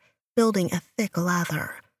scalp, building a thick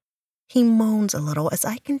lather. He moans a little as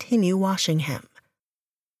I continue washing him.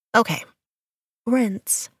 Okay,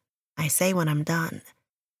 rinse, I say when I'm done.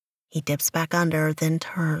 He dips back under, then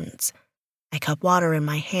turns. I cup water in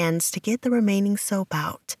my hands to get the remaining soap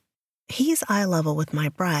out. He's eye level with my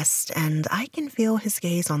breast, and I can feel his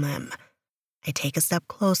gaze on them. I take a step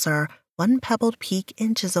closer, one pebbled peak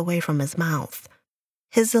inches away from his mouth.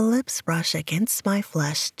 His lips brush against my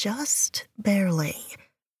flesh just barely,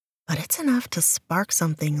 but it's enough to spark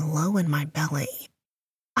something low in my belly.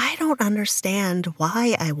 I don't understand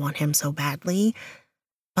why I want him so badly,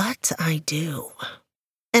 but I do.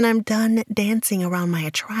 And I'm done dancing around my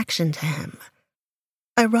attraction to him.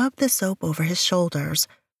 I rub the soap over his shoulders,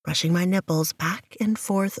 brushing my nipples back and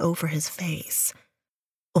forth over his face.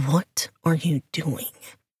 "What are you doing?"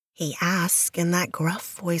 he asks in that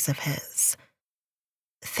gruff voice of his.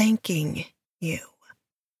 "Thanking you,"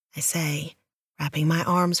 I say, wrapping my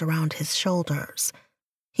arms around his shoulders.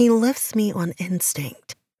 He lifts me on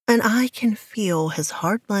instinct, and I can feel his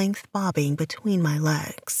hard length bobbing between my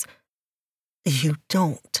legs. "You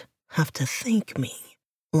don't have to thank me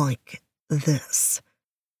like this."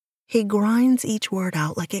 He grinds each word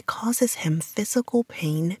out like it causes him physical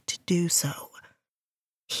pain to do so.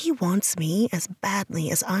 He wants me as badly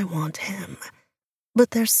as I want him,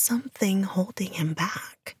 but there's something holding him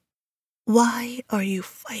back. "Why are you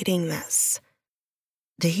fighting this?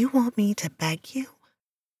 Do you want me to beg you?"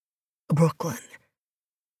 "Brooklyn,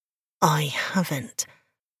 I haven't.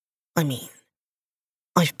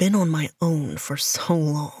 I've been on my own for so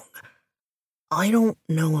long. I don't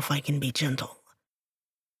know if I can be gentle."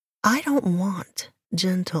 "I don't want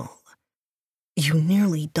gentle. You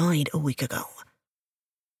nearly died a week ago.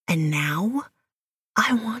 And now,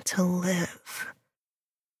 I want to live."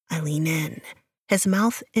 I lean in, his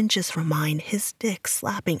mouth inches from mine, his dick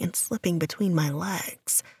slapping and slipping between my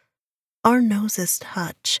legs. Our noses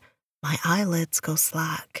touch, my eyelids go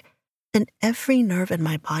slack, and every nerve in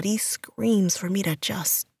my body screams for me to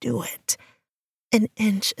just do it. An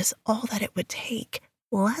inch is all that it would take,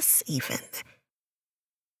 less even.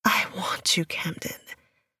 I want you, Camden.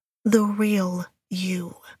 The real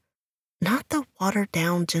you. Not the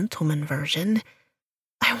watered-down gentleman version.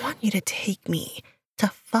 I want you to take me, to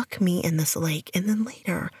fuck me in this lake, and then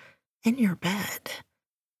later, in your bed.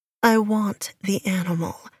 I want the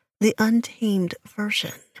animal, the untamed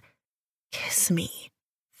version. Kiss me,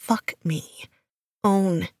 fuck me,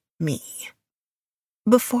 own me.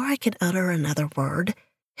 Before I can utter another word,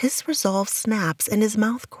 his resolve snaps and his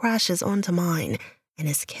mouth crashes onto mine, and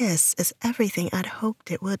his kiss is everything I'd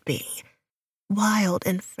hoped it would be. Wild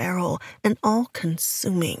and feral and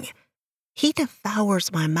all-consuming. He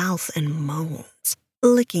devours my mouth and moans,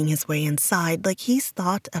 licking his way inside like he's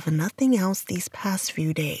thought of nothing else these past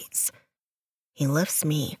few days. He lifts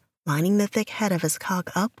me, lining the thick head of his cock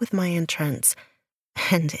up with my entrance,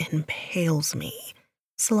 and impales me,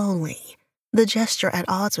 slowly, the gesture at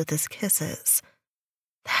odds with his kisses.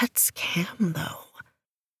 That's Cam, though.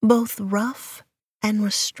 Both rough and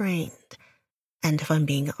restrained. And if I'm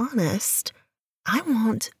being honest, I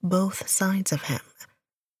want both sides of him.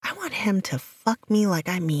 I want him to fuck me like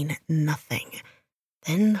I mean nothing,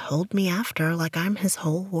 then hold me after like I'm his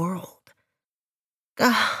whole world.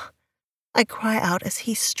 Gah! I cry out as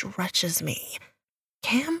he stretches me.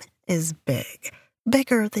 Cam is big,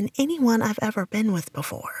 bigger than anyone I've ever been with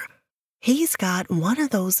before. He's got one of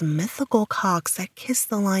those mythical cocks that kiss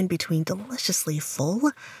the line between deliciously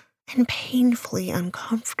full and painfully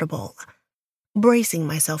uncomfortable. Bracing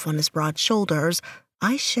myself on his broad shoulders,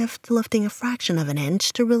 I shift, lifting a fraction of an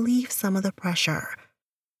inch to relieve some of the pressure.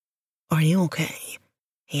 "Are you okay?"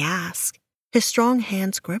 he asks. His strong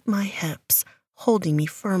hands grip my hips, holding me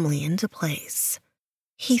firmly into place.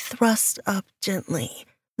 He thrusts up gently.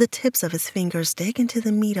 The tips of his fingers dig into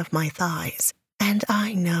the meat of my thighs, and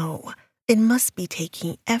I know it must be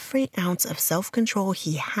taking every ounce of self-control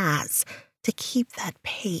he has to keep that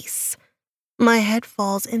pace. My head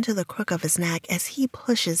falls into the crook of his neck as he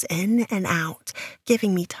pushes in and out,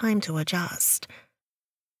 giving me time to adjust.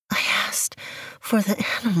 "I asked for the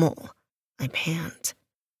animal," I pant.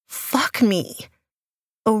 "Fuck me!"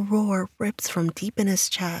 A roar rips from deep in his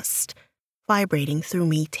chest, vibrating through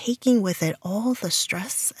me, taking with it all the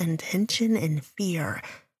stress and tension and fear.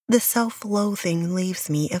 The self-loathing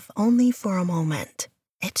leaves me, if only for a moment.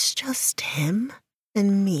 It's just him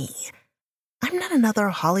and me. I'm not another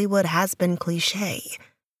Hollywood has-been cliché.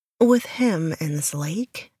 With him in this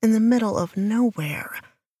lake, in the middle of nowhere,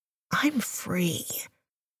 I'm free.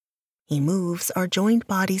 He moves, our joined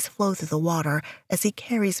bodies flow through the water as he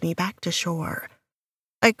carries me back to shore.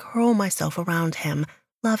 I curl myself around him,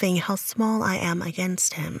 loving how small I am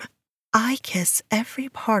against him. I kiss every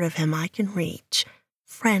part of him I can reach,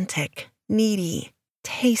 frantic, needy,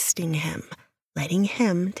 tasting him, letting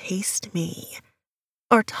him taste me.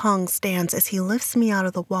 Our tongues dance as he lifts me out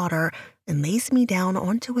of the water, and lays me down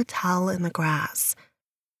onto a towel in the grass.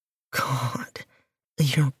 God,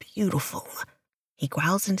 you're beautiful. He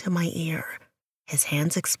growls into my ear. His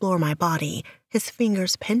hands explore my body. His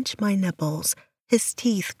fingers pinch my nipples. His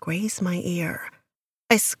teeth graze my ear.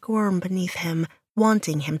 I squirm beneath him,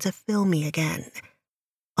 wanting him to fill me again.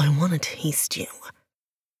 I want to taste you.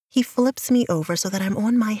 He flips me over so that I'm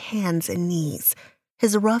on my hands and knees.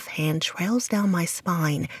 His rough hand trails down my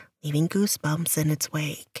spine, leaving goosebumps in its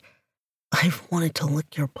wake. I've wanted to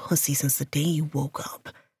lick your pussy since the day you woke up.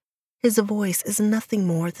 His voice is nothing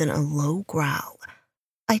more than a low growl.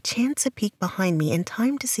 I chance a peek behind me in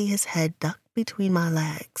time to see his head ducked between my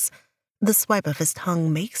legs. The swipe of his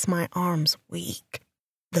tongue makes my arms weak.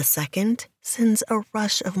 The second sends a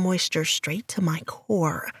rush of moisture straight to my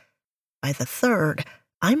core. By the third,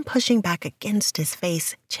 I'm pushing back against his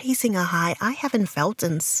face, chasing a high I haven't felt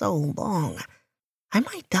in so long. I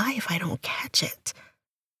might die if I don't catch it.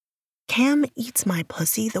 Cam eats my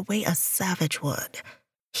pussy the way a savage would.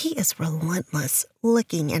 He is relentless,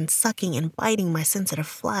 licking and sucking and biting my sensitive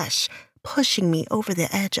flesh, pushing me over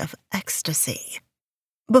the edge of ecstasy.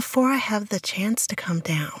 Before I have the chance to come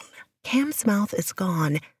down, Cam's mouth is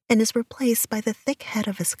gone and is replaced by the thick head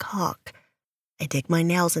of his cock. I dig my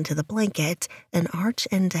nails into the blanket and arch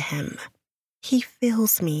into him. He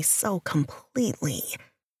feels me so completely.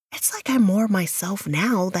 It's like I'm more myself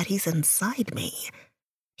now that he's inside me.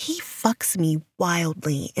 He fucks me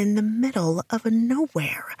wildly in the middle of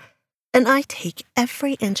nowhere, and I take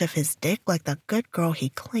every inch of his dick like the good girl he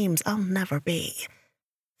claims I'll never be,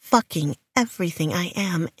 fucking everything I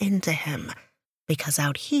am into him, because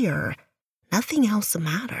out here, nothing else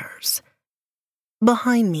matters.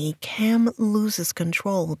 Behind me, Cam loses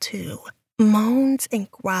control, too. Moans and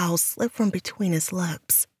growls slip from between his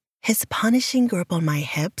lips. His punishing grip on my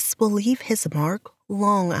hips will leave his mark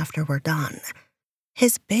long after we're done.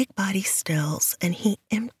 His big body stills, and he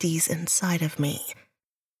empties inside of me.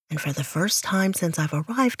 And for the first time since I've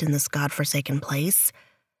arrived in this godforsaken place,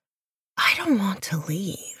 I don't want to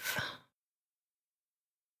leave.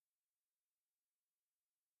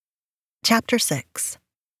 Chapter 6.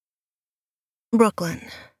 Brooklyn.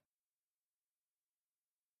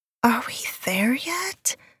 Are we there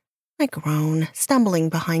yet? I groan, stumbling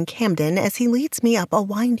behind Camden as he leads me up a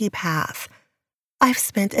windy path. I've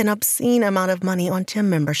spent an obscene amount of money on gym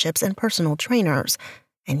memberships and personal trainers,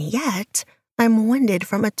 and yet I'm winded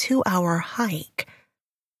from a 2-hour hike.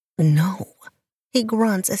 No, he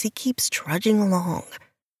grunts as he keeps trudging along.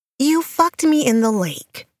 You fucked me in the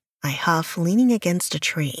lake, I huff, leaning against a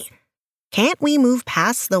tree. Can't we move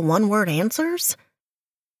past the one-word answers?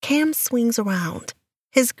 Cam swings around.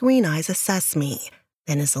 His green eyes assess me,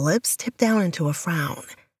 then his lips tip down into a frown.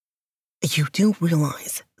 You do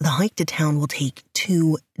realize the hike to town will take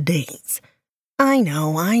 2 days. I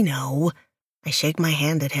know. I shake my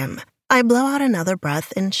hand at him. I blow out another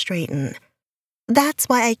breath and straighten. That's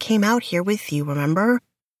why I came out here with you, remember?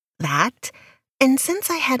 That, and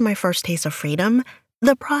since I had my first taste of freedom,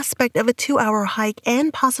 the prospect of a 2-hour hike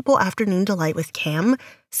and possible afternoon delight with Cam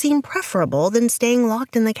seemed preferable than staying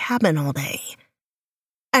locked in the cabin all day.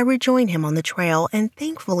 I rejoin him on the trail, and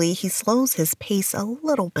thankfully he slows his pace a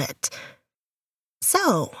little bit.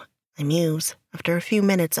 So, I muse, after a few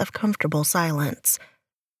minutes of comfortable silence,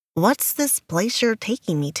 what's this place you're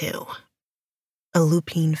taking me to? A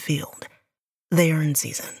lupine field. They are in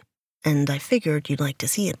season, and I figured you'd like to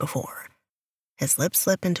see it before. His lips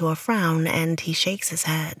slip into a frown, and he shakes his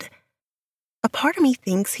head. A part of me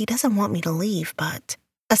thinks he doesn't want me to leave, but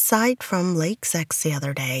aside from lake sex the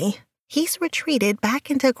other day, he's retreated back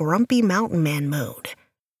into grumpy mountain man mode.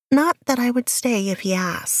 Not that I would stay if he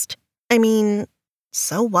asked. I mean,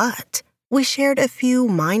 so what? We shared a few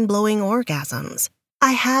mind-blowing orgasms.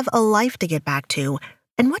 I have a life to get back to,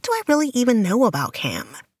 and what do I really even know about Cam?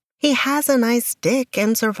 He has a nice dick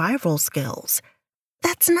and survival skills.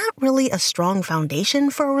 That's not really a strong foundation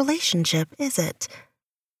for a relationship, is it?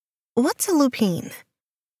 What's a lupine?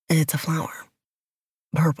 It's a flower.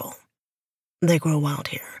 Purple. They grow wild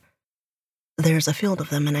here. There's a field of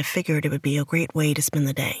them, and I figured it would be a great way to spend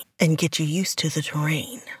the day and get you used to the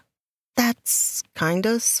terrain. That's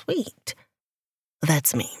kinda sweet.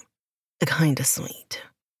 That's me. Kinda sweet.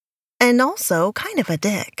 And also kind of a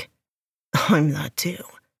dick. I'm that too.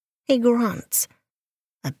 He grunts.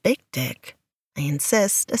 A big dick. I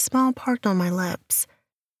insist, a small part on my lips.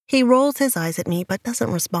 He rolls his eyes at me but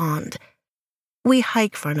doesn't respond. We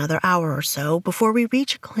hike for another hour or so before we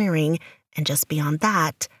reach a clearing, and just beyond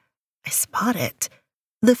that, I spot it.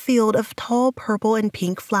 The field of tall purple and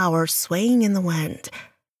pink flowers swaying in the wind.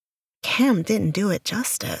 Cam didn't do it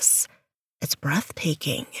justice. It's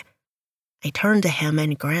breathtaking. I turn to him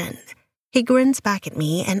and grin. He grins back at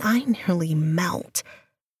me, and I nearly melt.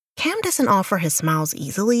 Cam doesn't offer his smiles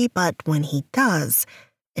easily, but when he does,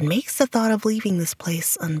 it makes the thought of leaving this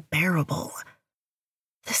place unbearable.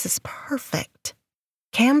 This is perfect.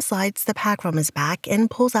 Cam slides the pack from his back and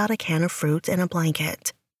pulls out a can of fruit and a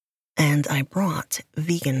blanket. And I brought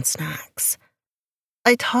vegan snacks.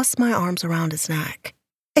 I toss my arms around his neck.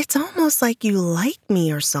 It's almost like you like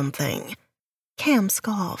me or something. Cam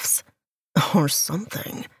scoffs. Or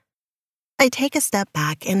something. I take a step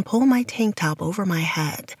back and pull my tank top over my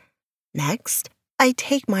head. Next, I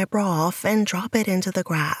take my bra off and drop it into the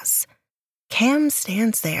grass. Cam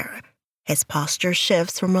stands there. His posture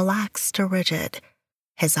shifts from relaxed to rigid.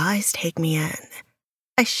 His eyes take me in.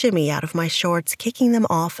 I shimmy out of my shorts, kicking them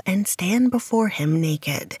off, and stand before him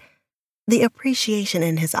naked. The appreciation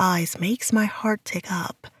in his eyes makes my heart tick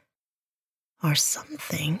up. Or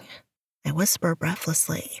something, I whisper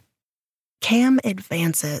breathlessly. Cam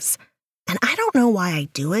advances, and I don't know why I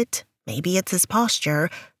do it. Maybe it's his posture.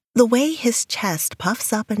 The way his chest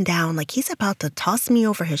puffs up and down like he's about to toss me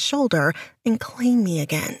over his shoulder and claim me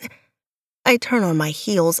again. I turn on my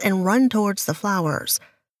heels and run towards the flowers.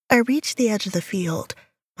 I reach the edge of the field.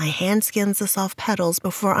 My hand skims the soft petals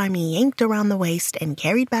before I'm yanked around the waist and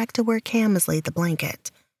carried back to where Cam has laid the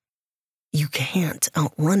blanket. You can't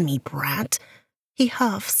outrun me, brat. He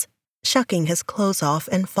huffs, shucking his clothes off,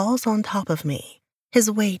 and falls on top of me. His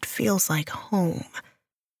weight feels like home.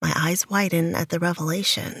 My eyes widen at the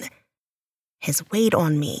revelation. His weight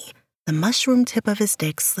on me, the mushroom tip of his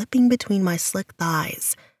dick slipping between my slick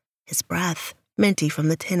thighs. His breath, minty from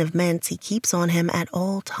the tin of mints he keeps on him at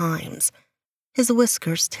all times. His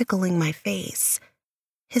whiskers tickling my face.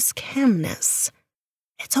 His Camness.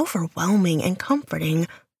 It's overwhelming and comforting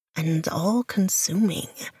and all-consuming.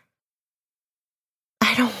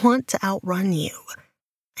 I don't want to outrun you,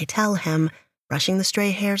 I tell him, brushing the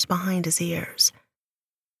stray hairs behind his ears.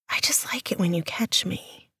 I just like it when you catch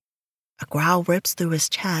me. A growl rips through his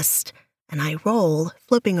chest, and I roll,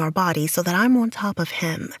 flipping our bodies so that I'm on top of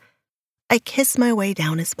him. I kiss my way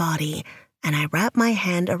down his body, and I wrap my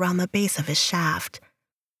hand around the base of his shaft.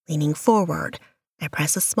 Leaning forward, I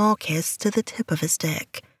press a small kiss to the tip of his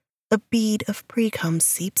dick. A bead of pre-cum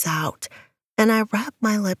seeps out, and I wrap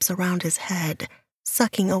my lips around his head,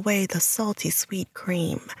 sucking away the salty sweet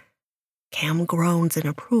cream. Cam groans in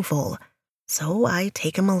approval, so I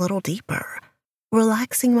take him a little deeper,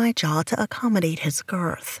 relaxing my jaw to accommodate his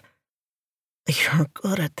girth. You're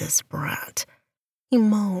good at this, brat, he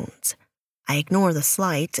moans. I ignore the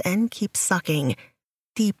slight and keep sucking,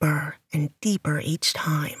 deeper and deeper each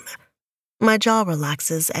time. My jaw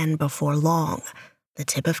relaxes, and before long, the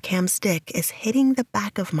tip of Cam's dick is hitting the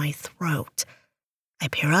back of my throat. I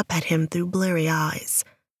peer up at him through bleary eyes.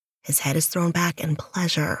 His head is thrown back in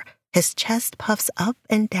pleasure. His chest puffs up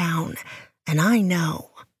and down, and I know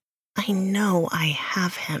I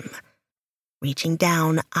have him. Reaching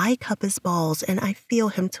down, I cup his balls, and I feel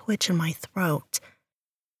him twitch in my throat.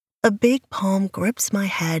 A big palm grips my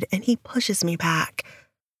head, and he pushes me back.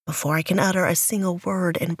 Before I can utter a single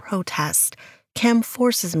word in protest, Cam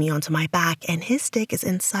forces me onto my back, and his dick is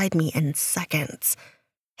inside me in seconds.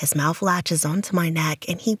 His mouth latches onto my neck,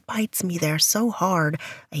 and he bites me there so hard,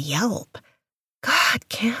 I yelp. God,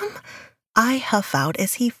 Cam! I huff out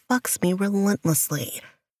as he fucks me relentlessly.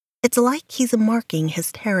 It's like he's marking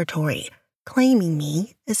his territory, claiming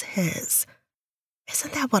me as his.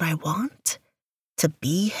 Isn't that what I want? To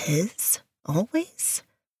be his, always?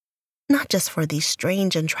 Not just for these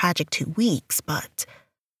strange and tragic 2 weeks, but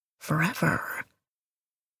forever.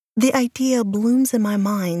 The idea blooms in my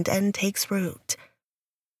mind and takes root.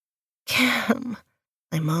 Cam,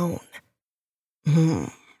 I moan.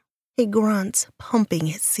 He grunts, pumping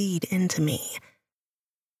his seed into me.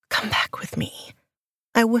 Come back with me.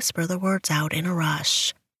 I whisper the words out in a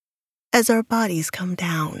rush. As our bodies come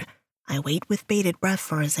down, I wait with bated breath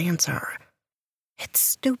for his answer. It's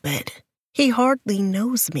stupid. He hardly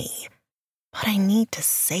knows me. But I need to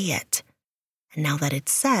say it. And now that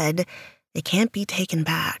it's said, it can't be taken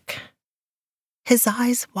back. His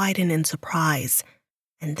eyes widen in surprise,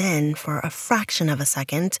 and then, for a fraction of a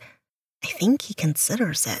second, I think he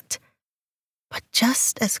considers it. But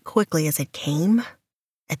just as quickly as it came,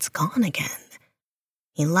 it's gone again.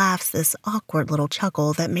 He laughs this awkward little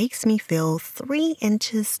chuckle that makes me feel 3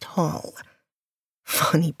 inches tall.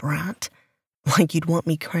 Funny brat. Like you'd want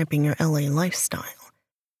me cramping your LA lifestyle.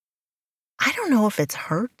 I don't know if it's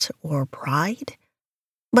hurt or pride,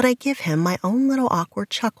 but I give him my own little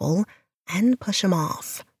awkward chuckle and push him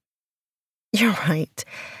off. You're right.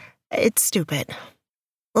 It's stupid.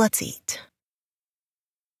 Let's eat.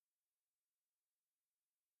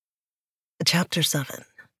 Chapter 7.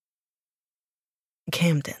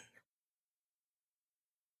 Camden.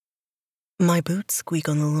 My boots squeak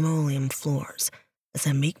on the linoleum floors as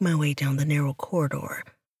I make my way down the narrow corridor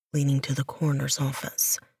leading to the coroner's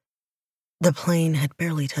office. The plane had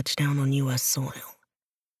barely touched down on U.S. soil.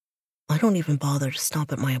 I don't even bother to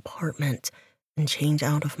stop at my apartment and change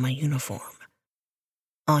out of my uniform.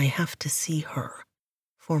 I have to see her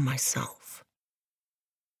for myself.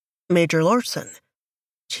 Major Larson.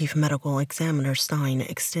 Chief Medical Examiner Stein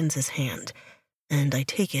extends his hand, and I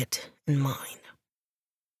take it in mine.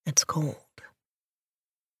 It's cold.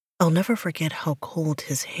 I'll never forget how cold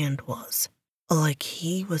his hand was, like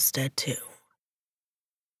he was dead too.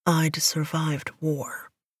 I'd survived war,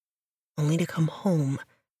 only to come home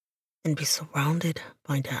and be surrounded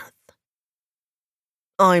by death.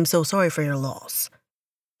 I'm so sorry for your loss,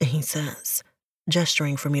 he says,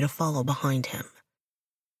 gesturing for me to follow behind him.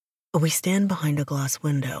 We stand behind a glass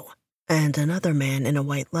window, and another man in a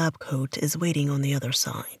white lab coat is waiting on the other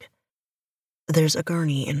side. There's a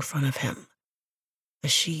gurney in front of him. A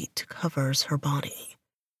sheet covers her body.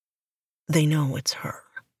 They know it's her.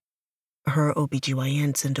 Her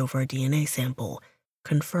OBGYN sent over a DNA sample,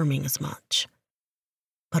 confirming as much.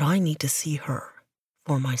 But I need to see her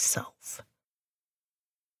for myself.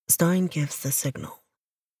 Stein gives the signal.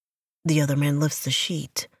 The other man lifts the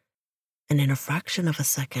sheet, and in a fraction of a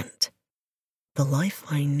second, the life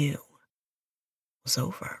I knew was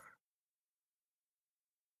over.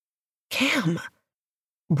 Cam!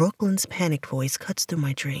 Brooklyn's panicked voice cuts through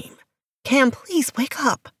my dream. Cam, please wake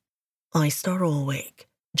up! I startle awake,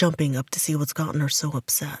 jumping up to see what's gotten her so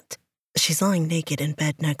upset. She's lying naked in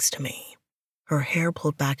bed next to me, her hair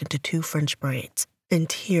pulled back into 2 French braids, and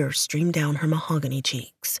tears stream down her mahogany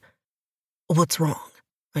cheeks. What's wrong?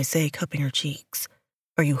 I say, cupping her cheeks.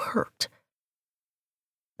 Are you hurt?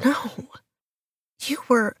 No. You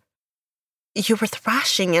were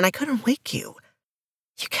thrashing and I couldn't wake you.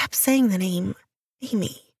 You kept saying the name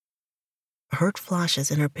Amy. Hurt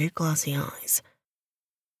flashes in her big glassy eyes.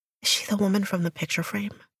 Is she the woman from the picture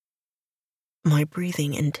frame? My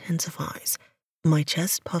breathing intensifies. My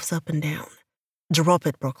chest puffs up and down. Drop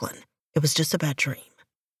it, Brooklyn. It was just a bad dream.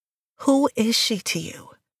 Who is she to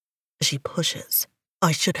you? She pushes.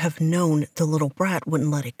 I should have known the little brat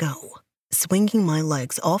wouldn't let it go. Swinging my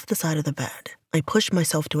legs off the side of the bed, I push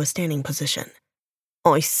myself to a standing position.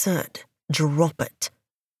 I said, drop it.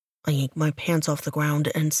 I yank my pants off the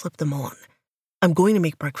ground and slip them on. I'm going to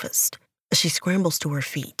make breakfast. She scrambles to her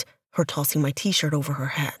feet, her tossing my t-shirt over her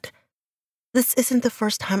head. This isn't the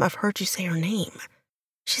first time I've heard you say her name.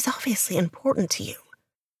 She's obviously important to you.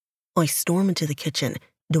 I storm into the kitchen,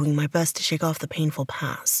 doing my best to shake off the painful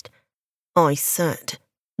past. I said,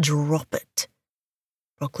 drop it.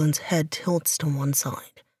 Brooklyn's head tilts to one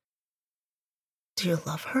side. Do you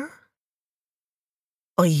love her?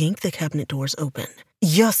 I yank the cabinet doors open.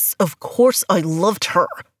 Yes, of course I loved her.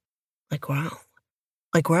 I growl.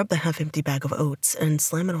 I grab the half-empty bag of oats and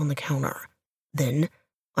slam it on the counter. Then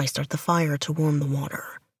I start the fire to warm the water.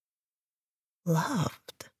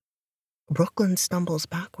 Loved. Brooklyn stumbles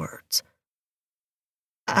backwards.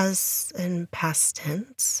 As in past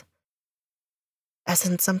tense? As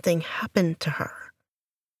in something happened to her.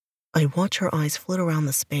 I watch her eyes flit around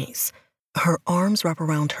the space. Her arms wrap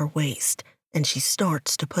around her waist, and she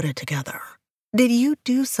starts to put it together. Did you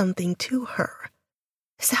do something to her?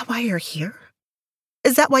 Is that why you're here?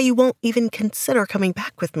 Is that why you won't even consider coming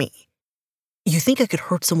back with me? You think I could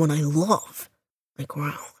hurt someone I love? I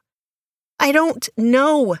growl. I don't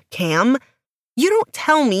know, Cam. You don't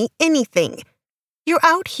tell me anything. You're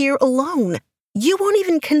out here alone. You won't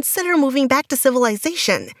even consider moving back to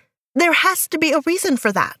civilization. There has to be a reason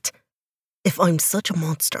for that. If I'm such a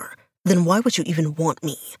monster, then why would you even want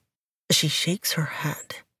me? She shakes her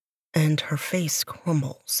head, and her face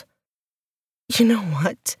crumbles. You know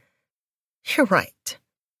what? You're right.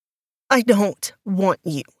 I don't want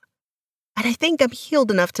you. And I think I'm healed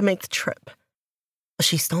enough to make the trip.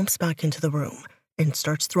 She stomps back into the room and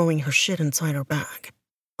starts throwing her shit inside her bag.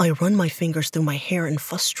 I run my fingers through my hair in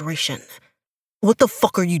frustration. What the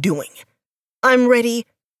fuck are you doing? I'm ready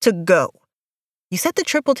to go. You said the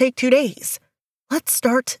trip will take 2 days. Let's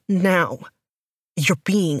start now. You're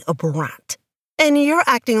being a brat. And you're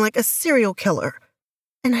acting like a serial killer.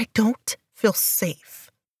 And I don't feel safe.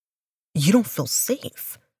 You don't feel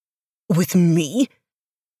safe? With me?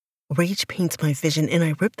 Rage paints my vision and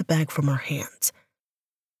I rip the bag from her hands.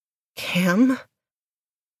 Cam,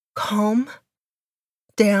 calm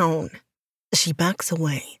down. She backs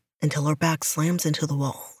away until her back slams into the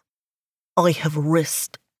wall. I have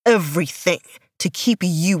risked everything to keep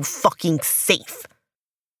you fucking safe.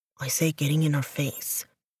 I say, getting in her face.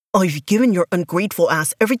 I've given your ungrateful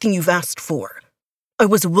ass everything you've asked for. I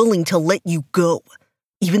was willing to let you go,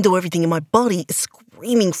 even though everything in my body is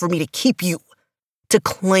screaming for me to keep you, to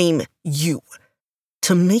claim you,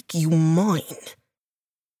 to make you mine.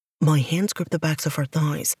 My hands grip the backs of her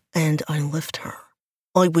thighs, and I lift her.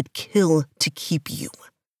 I would kill to keep you.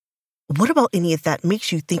 What about any of that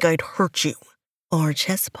makes you think I'd hurt you? Our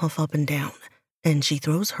chests puff up and down, and she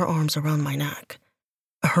throws her arms around my neck.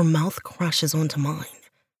 Her mouth crashes onto mine.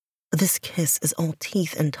 This kiss is all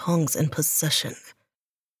teeth and tongues and possession.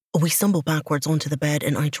 We stumble backwards onto the bed,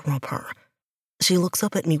 and I drop her. She looks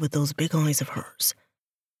up at me with those big eyes of hers.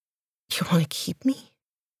 You want to keep me?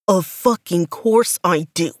 Of fucking course I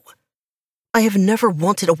do. I have never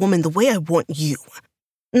wanted a woman the way I want you.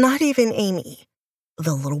 Not even Amy.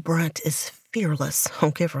 The little brat is fearless,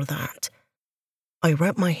 I'll give her that. I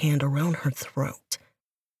wrap my hand around her throat.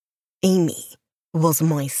 Amy was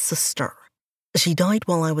my sister. She died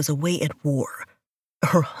while I was away at war.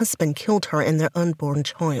 Her husband killed her and their unborn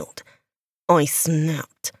child. I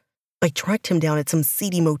snapped. I tracked him down at some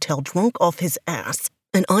seedy motel drunk off his ass,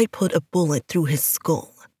 and I put a bullet through his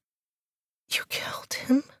skull. You killed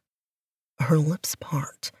him? Her lips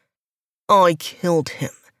part. I killed him.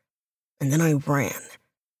 And then I ran.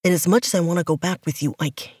 And as much as I want to go back with you, I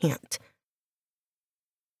can't.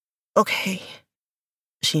 Okay.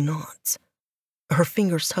 She nods. Her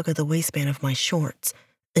fingers tug at the waistband of my shorts,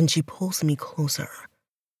 and she pulls me closer.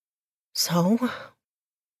 So,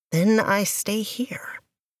 then I stay here.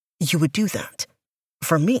 You would do that.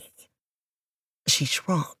 For me. She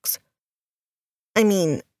shrugs. I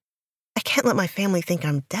mean, I can't let my family think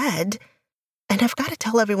I'm dead, and I've got to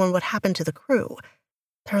tell everyone what happened to the crew.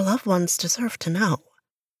 Their loved ones deserve to know.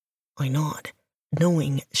 I nod,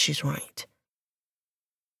 knowing she's right.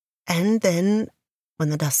 And then, when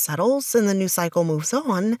the dust settles and the new cycle moves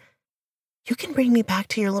on, you can bring me back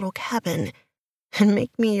to your little cabin and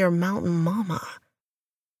make me your mountain mama.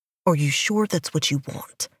 Are you sure that's what you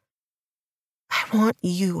want? I want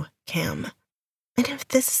you, Cam. And if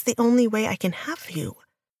this is the only way I can have you,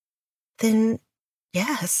 then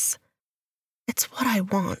yes, it's what I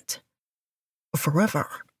want. Forever,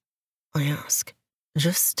 I ask,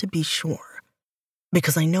 just to be sure,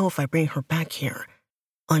 because I know if I bring her back here,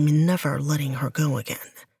 I'm never letting her go again.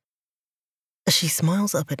 She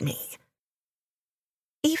smiles up at me.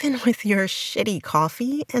 Even with your shitty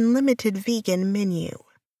coffee and limited vegan menu.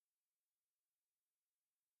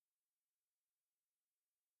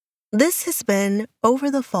 This has been Over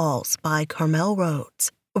the Falls by Carmel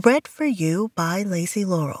Rhodes, read for you by Lacey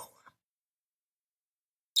Laurel.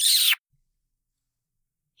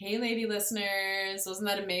 Hey, lady listeners. Wasn't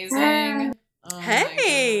that amazing? Oh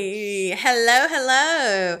Hey,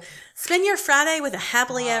 hello. Spend your Friday with a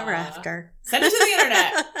happily ever after. Send it to the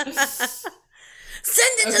internet. Send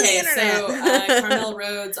it to the internet. So Carmel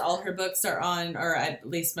Rhodes, all her books are on, or at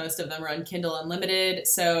least most of them are on Kindle Unlimited.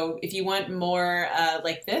 So if you want more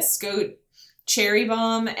like this, go. Cherry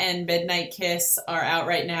Bomb and Midnight Kiss are out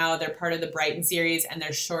right now. They're part of the Brighton series, and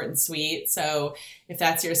they're short and sweet. So if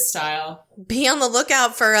that's your style, be on the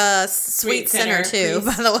lookout for a Sweet Sinner too.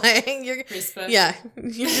 By the way, you're gonna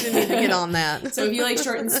need to get on that. So if you like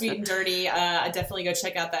short and sweet and dirty, definitely go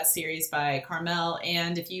check out that series by Carmel.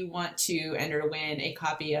 And if you want to enter to win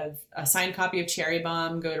a signed copy of Cherry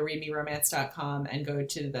Bomb, go to readmeromance.com and go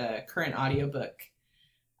to the current audiobook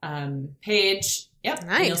page. Yep.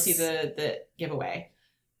 Nice. And you'll see the giveaway.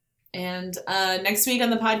 And next week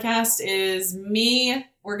on the podcast is me.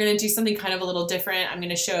 We're going to do something kind of a little different. I'm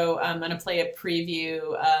going to play a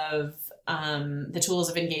preview of the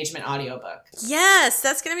Tools of Engagement audiobook. Yes,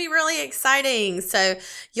 that's going to be really exciting. So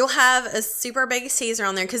you'll have a super big teaser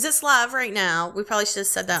on there because it's live right now. We probably should have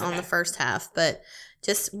said that on the first half, but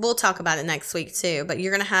we'll talk about it next week too. But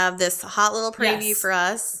you're going to have this hot little preview for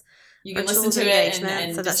us. You can listen to it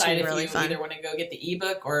and decide if you either want to go get the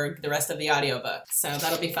ebook or the rest of the audiobook. So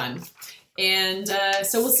that'll be fun. And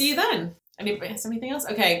so we'll see you then. Anything else?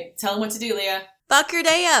 Okay, tell them what to do, Leah. Fuck your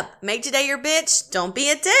day up. Make today your bitch. Don't be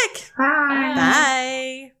a dick. Bye.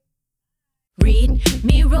 Bye. Read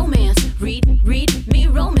me romance. Read me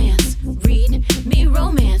romance. Read me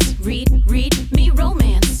romance. Read me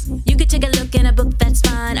romance. You could take a look in a book, that's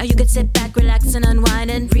fine. Or you could sit back, relax, and unwind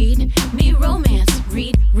and read